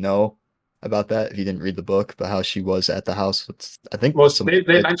you wouldn't know about that if you didn't read the book, but how she was at the house with, I think, well, some they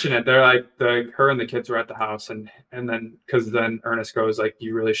kids. mention it. They're like her and the kids were at the house, and then because then Ernest goes like,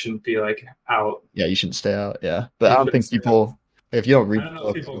 "You really shouldn't be like out." Yeah, you shouldn't stay out. Yeah, but You I don't shouldn't think stay people, if you don't I read don't the know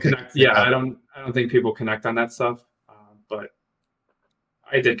book, if people you'll think connect. it's Yeah, about- I don't think people connect on that stuff. But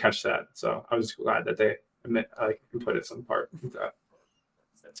I did catch that, so I was glad that they put it some part with that.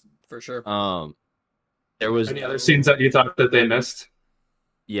 for sure. There was Any other scenes that you thought that they missed?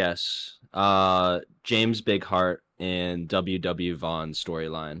 Yes. James Big Heart and W.W. Vaughn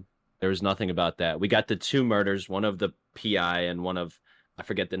storyline. There was nothing about that. We got the two murders, one of the PI and one of, I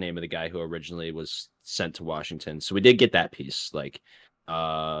forget the name of the guy who originally was sent to Washington. So we did get that piece. Like,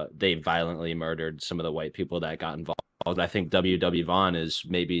 they violently murdered some of the white people that got involved. I think W.W. Vaughn is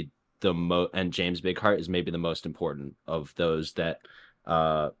maybe the and James Big Heart is maybe the most important of those that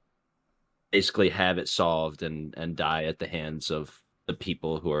basically have it solved and die at the hands of the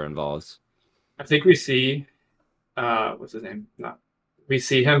people who are involved. I think we see, what's his name? No, we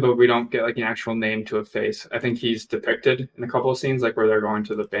see him, but we don't get like an actual name to a face. I think he's depicted in a couple of scenes, like where they're going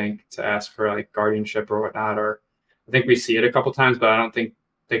to the bank to ask for like guardianship or whatnot. Or I think we see it a couple times, but I don't think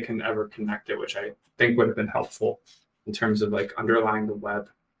they can ever connect it, which I think would have been helpful in terms of like underlying the web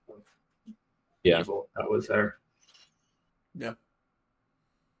of evil that was there. Yeah.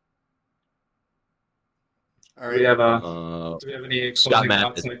 All Do right. we have any Scott closing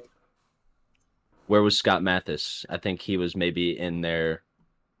thoughts? Mathis. Where was Scott Mathis? I think he was maybe in there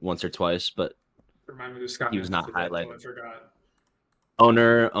once or twice, but Remind me who Scott he was not Mathis highlighted. I forgot.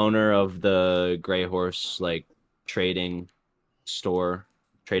 owner of the Gray Horse like trading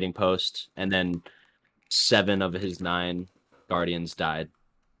post, and then 7 of his 9 guardians died.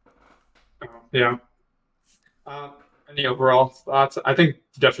 Yeah. Any overall thoughts? I think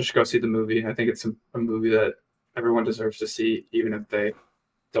you definitely should go see the movie. I think it's a movie that everyone deserves to see, even if they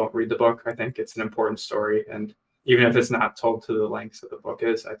don't read the book. I think it's an important story, and even if it's not told to the lengths that the book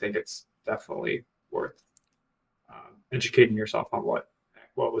is, I think it's definitely worth educating yourself on what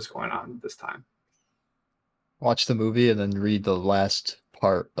was going on this time. watch the movie and then read the last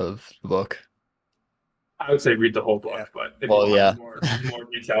part of the book. I would say read the whole book, Yeah. but if Well, you yeah. want more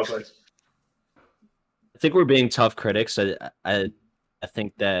details, like I think we're being tough critics. I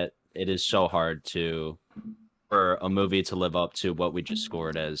think that it is so hard for a movie to live up to what we just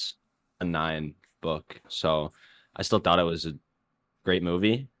scored as a 9 book. So I still thought it was a great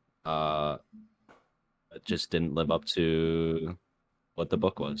movie. It just didn't live up to what the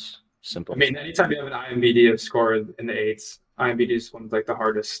book was. Simple. I mean, anytime you have an IMDb score in the 8s, IMDb is one of like the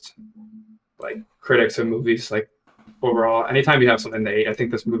hardest like critics of movies. Like overall, anytime you have something in the 8, I think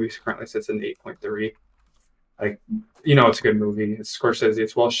this movie currently sits in 8.3. Like, it's a good movie. It's Scorsese.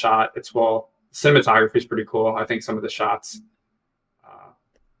 It's well shot. Cinematography is pretty cool. I think some of the shots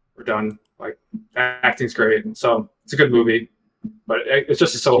were done. Like, acting's great. And so it's a good movie. But it's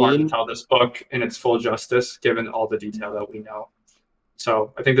just The so hard to scene- tell this book in its full justice, given all the detail that we know.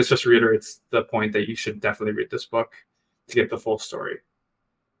 So I think this just reiterates the point that you should definitely read this book to get the full story.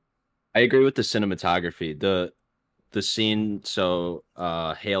 I agree with the cinematography. The scene, so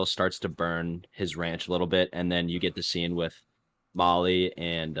Hale starts to burn his ranch a little bit, and then you get the scene with Molly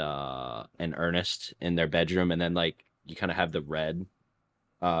and Ernest in their bedroom, and then like you kind of have the red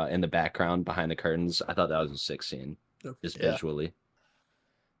in the background behind the curtains. I thought that was a sick scene, just Yeah. visually.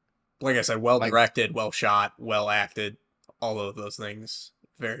 Like I said, well Like- directed, well shot, well acted, all of those things.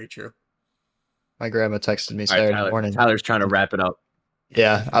 Very true. My grandma texted me All right, Saturday morning. Tyler's trying to wrap it up.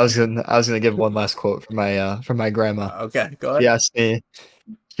 Yeah, I was gonna give one last quote from my grandma. Okay, go She ahead. asked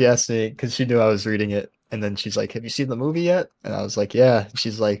me because she knew I was reading it, and then she's like, "Have you seen the movie yet?" And I was like, "Yeah." And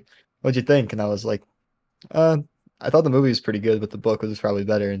she's like, "What'd you think?" And I was like, I thought the movie was pretty good, but the book was probably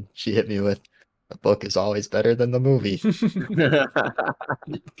better." And she hit me with, "The book is always better than the movie."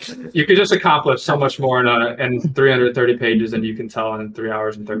 You could just accomplish so much more in 330 pages than you can tell in 3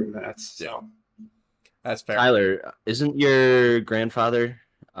 hours and 30 minutes. So That's fair. Tyler, isn't your grandfather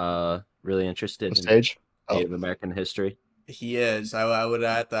really interested in Stage. Oh. Native American history? He is. I would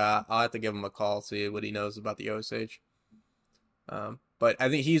have to. I'll have to give him a call, see what he knows about the Osage. But I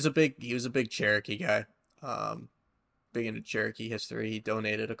think he was a big Cherokee guy. Big into Cherokee history. He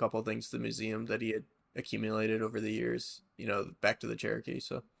donated a couple things to the museum that he had accumulated over the years. Back to the Cherokee.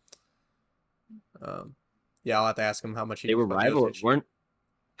 So, yeah, I'll have to ask him how much he They knows were about the rivals, Osage. weren't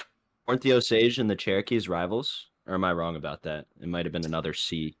the Osage and the Cherokees rivals? Or am I wrong about that? It might have been another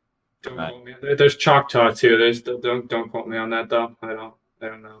C. don't Right. quote me. There's Choctaw too. Don't quote me on that though. I don't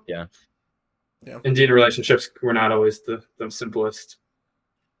know. Yeah. Yeah. Indian relationships were not always the simplest.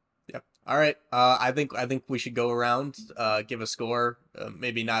 Yep. All right. I think we should go around, give a score.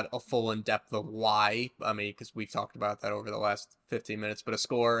 Maybe not a full in depth of why. I mean, because we've talked about that over the last 15 minutes, but a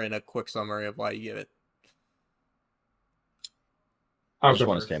score and a quick summary of why you give it. I'll just go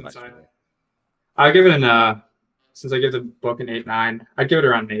wanna first say my since score. I give it since I give the book an 8.9, I'd give it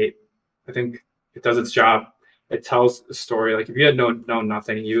around an 8. I think it does its job. It tells the story. Like if you had known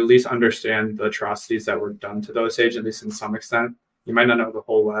nothing, you at least understand the atrocities that were done to the Osage, at least in some extent. You might not know the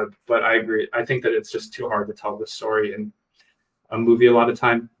whole web, but I agree. I think that it's just too hard to tell this story in a movie a lot of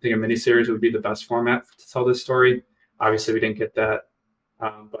time. I think a miniseries would be the best format to tell this story. Obviously, we didn't get that,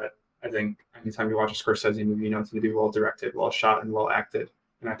 but I think anytime you watch a Scorsese movie, you know it's going to be well directed, well shot, and well acted.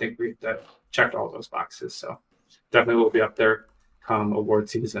 And I think that checked all those boxes. So definitely will be up there come award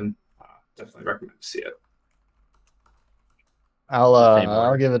season. Definitely recommend to see it. Same I'll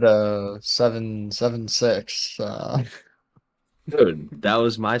order. give it a 7.6. Dude, that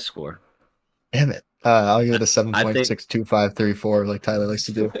was my score. Damn it. I'll give it a I think- 7.62534 like Tyler likes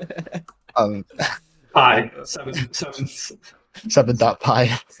to do. Pi 7.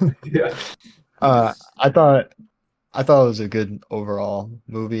 7.pi. Yeah. I thought it was a good overall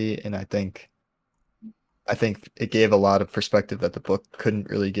movie, and I think it gave a lot of perspective that the book couldn't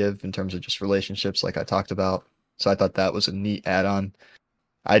really give in terms of just relationships, like I talked about. So I thought that was a neat add-on.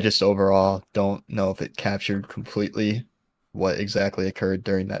 I just overall don't know if it captured completely what exactly occurred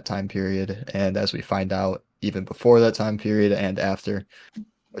during that time period, and as we find out, even before that time period and after,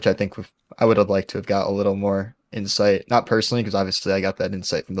 which I think I would have liked to have got a little more insight. Not personally, because obviously I got that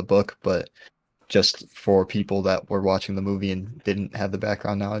insight from the book, but just for people that were watching the movie and didn't have the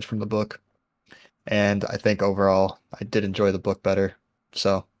background knowledge from the book. And I think overall, I did enjoy the book better.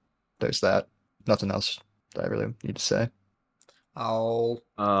 So there's that. Nothing else that I really need to say. I'll.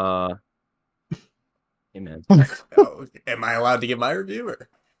 Hey man. Am I allowed to give my review? Or?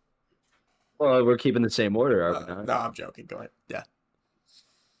 Well, we're keeping the same order, are we not? No, I'm joking. Go ahead. Yeah.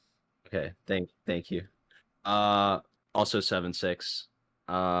 Okay, thank you. Also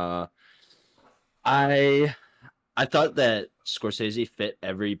 7.6. I thought that Scorsese fit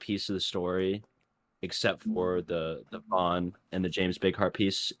every piece of the story except for the Vaughn and the James Bigheart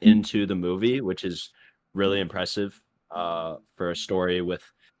piece into the movie, which is really impressive for a story with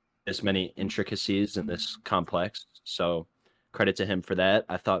this many intricacies and this complex. So credit to him for that.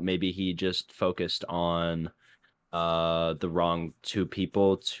 I thought maybe he just focused on the wrong two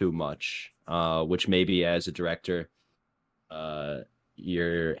people too much, which maybe as a director,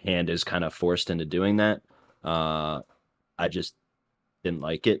 your hand is kind of forced into doing that. I just didn't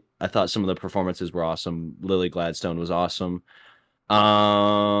like it. I thought some of the performances were awesome. Lily Gladstone was awesome. I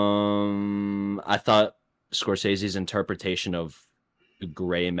thought Scorsese's interpretation of the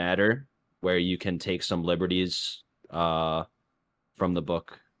gray matter, where you can take some liberties from the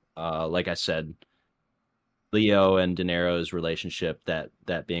book. Like I said, Leo and De Niro's relationship, that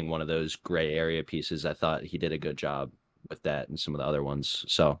being one of those gray area pieces, I thought he did a good job with that and some of the other ones.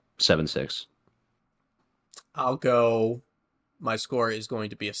 So 7-6. I'll go. My score is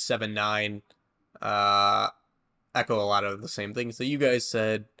going to be a 7-9. Echo a lot of the same things that you guys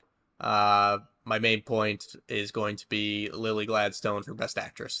said. My main point is going to be Lily Gladstone for Best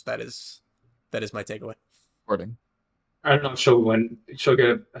Actress. That is my takeaway. Recording. I don't know if she'll win.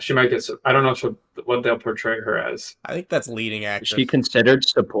 She might get. I don't know what they'll portray her as. I think that's leading Is actress. she considered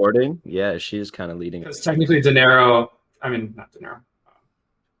supporting? Yeah, she is kind of leading. Because technically, not De Niro.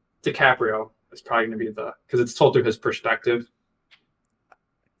 DiCaprio is probably going to be because it's told through his perspective.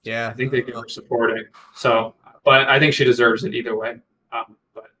 Yeah, I think they give her supporting. So, but I think she deserves it either way.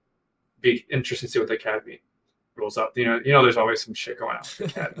 But be interesting to see what the Academy rolls up. There's always some shit going on with the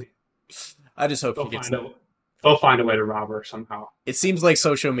Academy. I just hope she gets. They'll find a way to rob her somehow. It seems like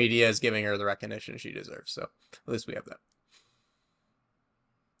social media is giving her the recognition she deserves. So at least we have that.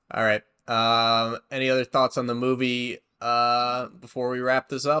 All right. Any other thoughts on the movie before we wrap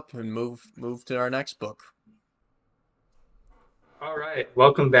this up and move to our next book? All right.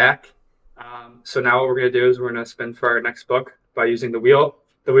 Welcome back. So now what we're going to do is we're going to spin for our next book by using the wheel.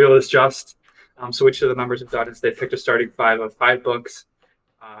 The wheel is just. So each of the members have done is they picked a starting 5 of 5 books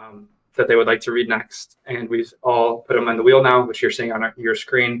that they would like to read next. And we've all put them on the wheel now, which you're seeing on your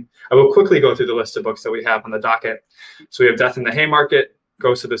screen. I will quickly go through the list of books that we have on the docket. So we have Death in the Haymarket,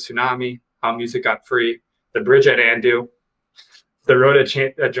 Ghost of the Tsunami, How Music Got Free, The Bridge at Andu, The Road at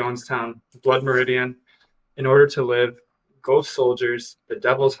Jonestown, Blood Meridian, In Order to Live, Ghost Soldiers, The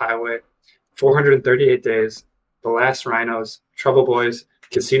Devil's Highway, 438 Days, The Last Rhinos, Trouble Boys,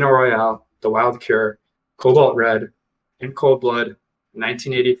 Casino Royale, The Wild Cure, Cobalt Red, In Cold Blood,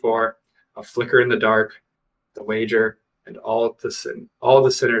 1984, A Flicker in the Dark, The Wager, and All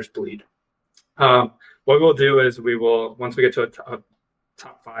the Sinners Bleed. What we'll do is once we get to a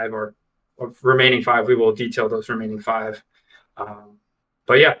top 5 or remaining 5, we will detail those remaining 5.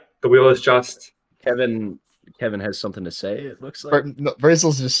 But yeah, the wheel is just. Kevin has something to say. It looks like.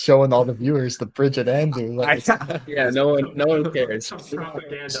 Brazel's just showing all the viewers the bridge at Andu. Yeah, no one cares.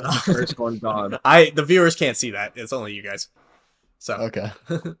 Propaganda. First one gone. The viewers can't see that. It's only you guys. So Okay.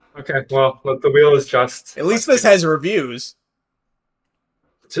 Okay, well, the wheel is just. At least this has reviews.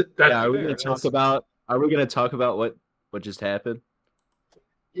 Are we going to talk about what just happened?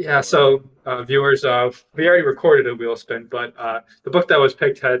 Yeah, so viewers, we already recorded a wheel spin, but the book that was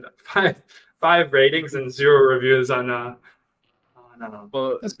picked had five ratings and 0 reviews on.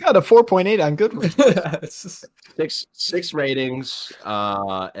 Well, It's got a 4.8 on Goodreads. six ratings,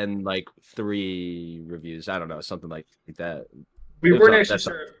 and like 3 reviews. I don't know, something like that. We weren't actually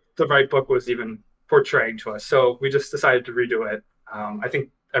sure if the right book was even portraying to us, so we just decided to redo it. I think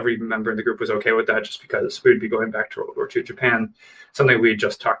every member in the group was okay with that, just because we'd be going back to World War II Japan, something we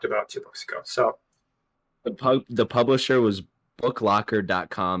just talked about 2 books ago. So the publisher was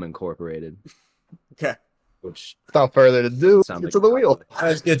BookLocker.com Incorporated. Okay. Which, without further ado, Sounds get like to the wheel.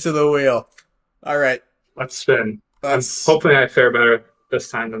 Let's get to the wheel. All right. let's spin. Let's. Hopefully I fare better this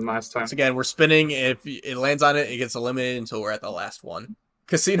time than last time. Once again, we're spinning. If it lands on it, it gets eliminated until we're at the last one.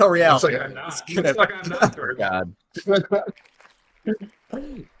 Casino Royale. Looks like I'm not. Looks like I'm not doing it. God.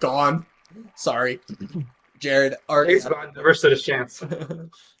 Gone. Sorry. Jared. Thanks, Bond. Never stood a chance.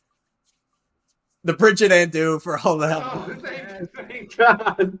 The Bridge at Andu for all the help. Oh, thank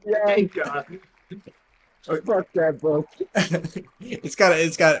God. Thank God. Fuck that book. It's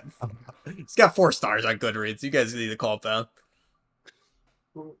got 4 stars on Goodreads. You guys need to calm down.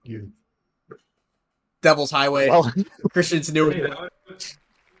 Devil's Highway. Well, Christian's new. Hey,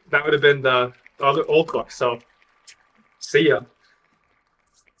 that would have been the other old book, so see ya.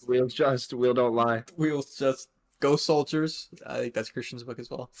 Wheel don't lie. Wheels just Ghost Soldiers. I think that's Christian's book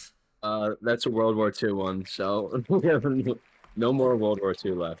as well. That's a World War II one, so we have no more World War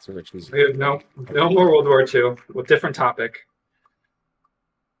II left, which is We have no more World War II. With different topic.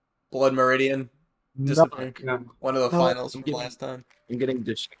 Blood Meridian. Just no, one of the No, finals from last time I'm getting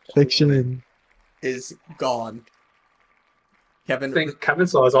distracted. fiction. is gone. I Kevin think Kevin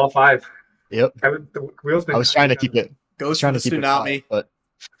saw us all 5. Yep. Kevin, the wheel's been. I was trying to keep it. goes Trying to to keep it Tsunami. quiet, but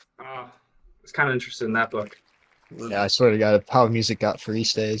I was kind of interested in that book. yeah, I swear to God, How Music Got Free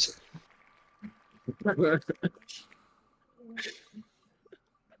stays.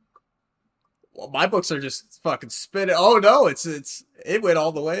 Well, my books are just fucking spinning. Oh no, it went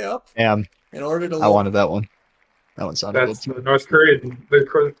all the way up Damn, in order to. I wanted that one. That one sounded That's good. the North Korean.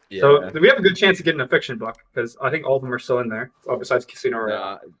 So Yeah. we have a good chance of getting a fiction book because I think all of them are still in there. Well, besides Casino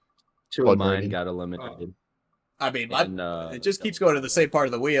Royale. 2 Blood of mine Meridian. got eliminated. I mean, And, it just keeps going to the same part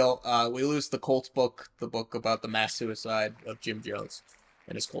of the wheel. We lose the Colts book, the book about the mass suicide of Jim Jones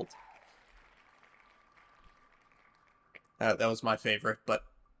and his cult. That was my favorite, but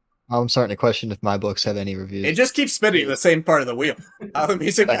I'm starting to question if my books have any reviews. it just keeps spinning the same part of the wheel. How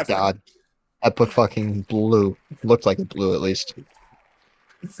amazing Thank God. That book fucking blew. Looked like it blew at least.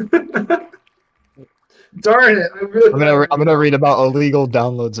 Darn it! I'm gonna read about illegal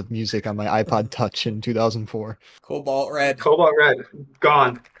downloads of music on my iPod Touch in 2004. Cobalt Red. Cobalt Red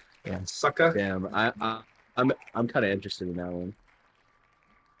gone. Yeah. Sucker. Damn, I'm kind of interested in that one.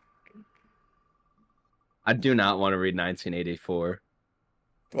 I do not want to read 1984.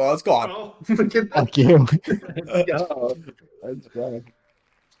 Well, it's gone. Oh, look at that. Fuck you. Let's go.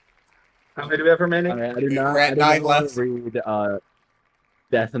 How many do we have remaining? I do not. We're at I do not 9 want left. to read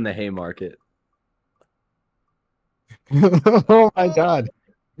Death in the Haymarket. Oh my God.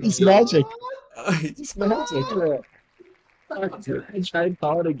 It's magic. It's magic. Did I try and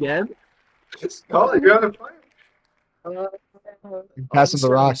call it again? Call it. You're on the fire. Passing the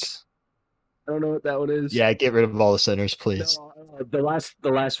rocks. I don't know what that one is. Yeah, get rid of all the sinners, please. No,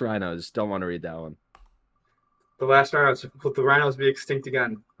 the last rhinos. Don't want to read that one. The last rhinos. Will the rhinos be extinct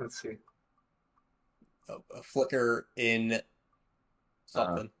again? Let's see. A flicker in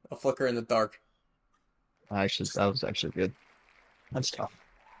something. A flicker in the dark. Actually, that was actually good. That's tough.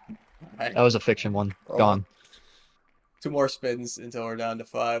 Alright. That was a fiction one. Gone. 2 more spins until we're down to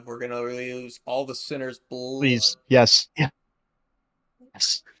 5. We're gonna lose all the sinners' blood. Please. Yes. Yeah.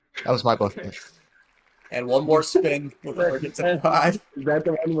 Yes. That was my book. And 1 more spin before we get to 5. Is that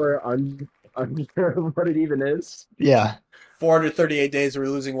the one where unsure of what it even is? Yeah. 438 days. We're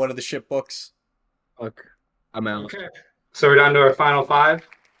losing one of the ship books. Look, I'm out. Okay. So we're down to our final 5.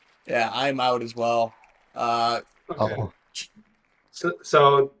 Yeah, I'm out as well. Okay. Oh.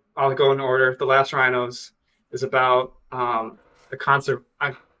 So I'll go in order. The Last Rhinos is about a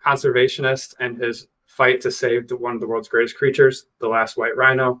conservationist and his fight to save one of the world's greatest creatures, the last white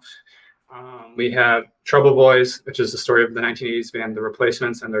rhino. We have Trouble Boys, which is the story of the 1980s band The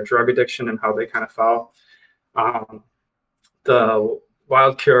Replacements and their drug addiction and how they kind of fell. The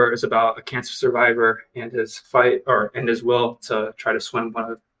Wild Cure is about a cancer survivor and his fight and his will to try to swim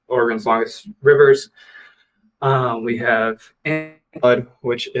one of Oregon's longest rivers. We have Blood,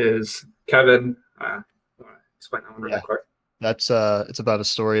 which is Kevin. Explain that one really quick. That's it's about a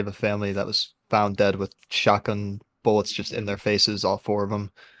story of a family that was found dead with shotgun bullets just in their faces, all 4 of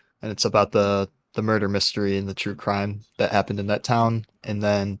them. And it's about the murder mystery and the true crime that happened in that town. And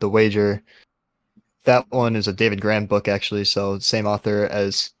then The Wager, that one is a David Grann book actually, so same author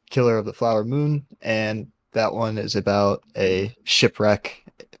as Killer of the Flower Moon, and that one is about a shipwreck.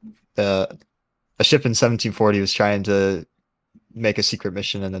 A ship in 1740 was trying to make a secret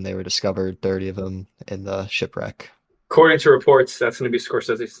mission, and then they were discovered, 30 of them, in the shipwreck. According to reports, that's going to be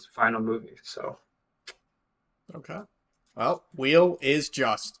Scorsese's final movie. So, Okay. Well, wheel is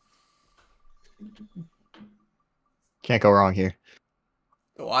just. Can't go wrong here.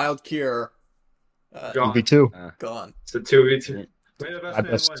 The Wild Cure. Gone. 2v2. Gone. It's a 2v2. My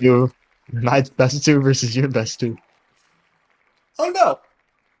best 2. My best 2 versus your best 2. Oh no!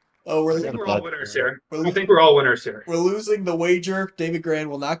 Oh, I think we're all winners here. We're, I think we're all winners here. we're losing the wager. David Grann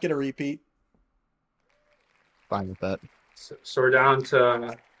will not get a repeat. Fine with that. So we're down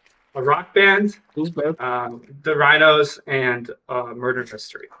to a rock band, Who's both? the Rhinos, and murder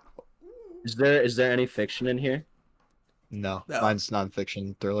mystery. Is there any fiction in here? No, No. mine's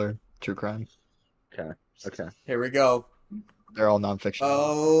nonfiction, thriller, true crime. Okay. Here we go. They're all nonfiction.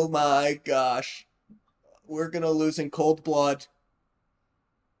 Oh my gosh. We're gonna lose in cold blood.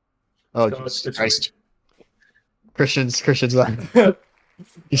 Oh, So Jesus it's- Christ. Christian's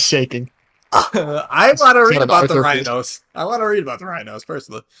he's shaking. I want to It's read not an about the Arthur rhinos. I want to read about the rhinos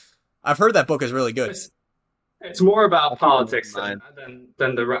personally. I've heard that book is really good. It's more about I'll keep politics it in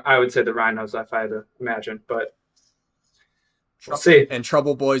than the I would say the Rhinos, if I had to imagine, but we'll see. And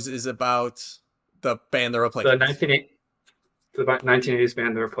Trouble Boys is about the band The The Replacements. 1980s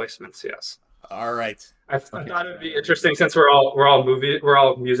band, The Replacements. Yes, All right. I thought it'd be interesting since we're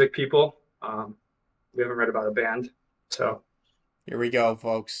all music people. We haven't read about a band, so Here we go,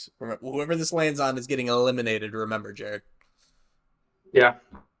 folks. Whoever this lands on is getting eliminated. Remember, Jared. yeah.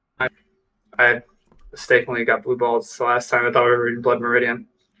 I mistakenly got blue balls the last time. I thought we were reading Blood Meridian.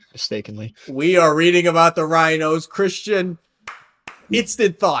 Mistakenly. We are reading about the rhinos. Christian,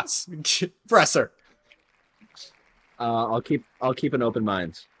 instant thoughts. Presser. I'll keep an open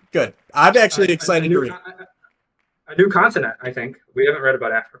mind. Good. I'm actually excited to read. A new continent, I think. We haven't read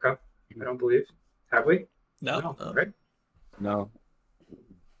about Africa. I don't believe. Have we? No. Right? No.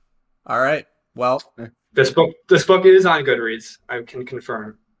 All right. Well, This book is on Goodreads. I can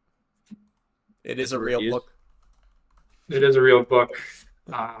confirm. it is a real Reviews? book. It is a real book.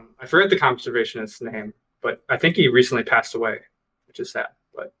 I forget the conservationist's name, but I think he recently passed away, which is sad.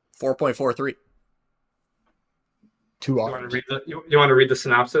 But 4.43. Two you want offers. to read you want to read the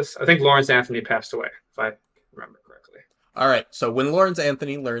synopsis? I think Lawrence Anthony passed away, if I remember correctly. All right, so when Lawrence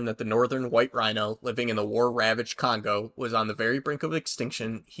Anthony learned that the northern white rhino living in the war-ravaged Congo was on the very brink of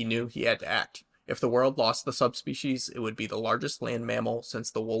extinction, he knew he had to act. If the world lost the subspecies, it would be the largest land mammal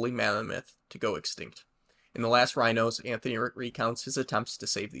since the woolly mammoth to go extinct. In The Last Rhinos, Anthony recounts his attempts to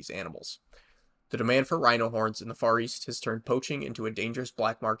save these animals. The demand for rhino horns in the Far East has turned poaching into a dangerous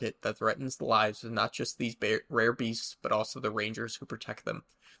black market that threatens the lives of not just these rare beasts, but also the rangers who protect them.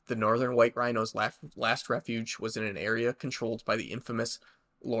 The northern white rhino's last refuge was in an area controlled by the infamous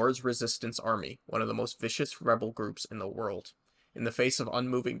Lord's Resistance Army, one of the most vicious rebel groups in the world. In the face of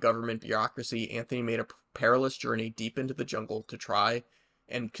unmoving government bureaucracy, Anthony made a perilous journey deep into the jungle to try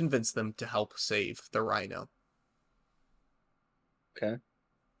and convince them to help save the rhino. Okay.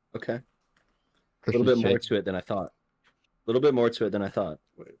 A little bit more to it than I thought.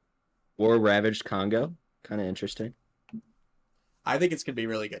 War ravaged Congo. Kind of interesting. I think it's going to be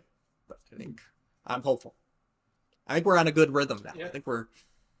really good. I'm hopeful. I think we're on a good rhythm now. Yeah. I think we're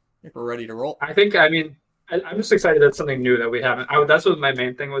ready to roll. I'm just excited that's something new that we haven't. That's what my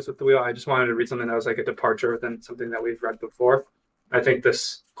main thing was with the wheel. I just wanted to read something that was like a departure than something that we've read before. I think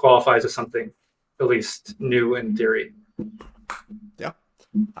this qualifies as something at least new in theory. Yeah.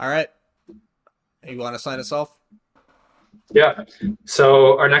 All right. You want to sign us off? Yeah.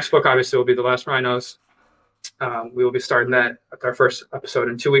 So our next book obviously will be The Last Rhinos. We will be starting that with our first episode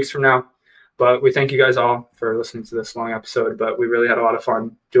in 2 weeks from now. But we thank you guys all for listening to this long episode. But we really had a lot of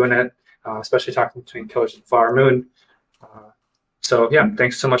fun doing it, especially talking between Killers of the Flower Moon. So yeah,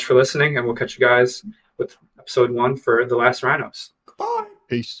 thanks so much for listening, and we'll catch you guys with episode 1 for The Last Rhinos. Goodbye.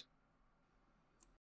 Peace.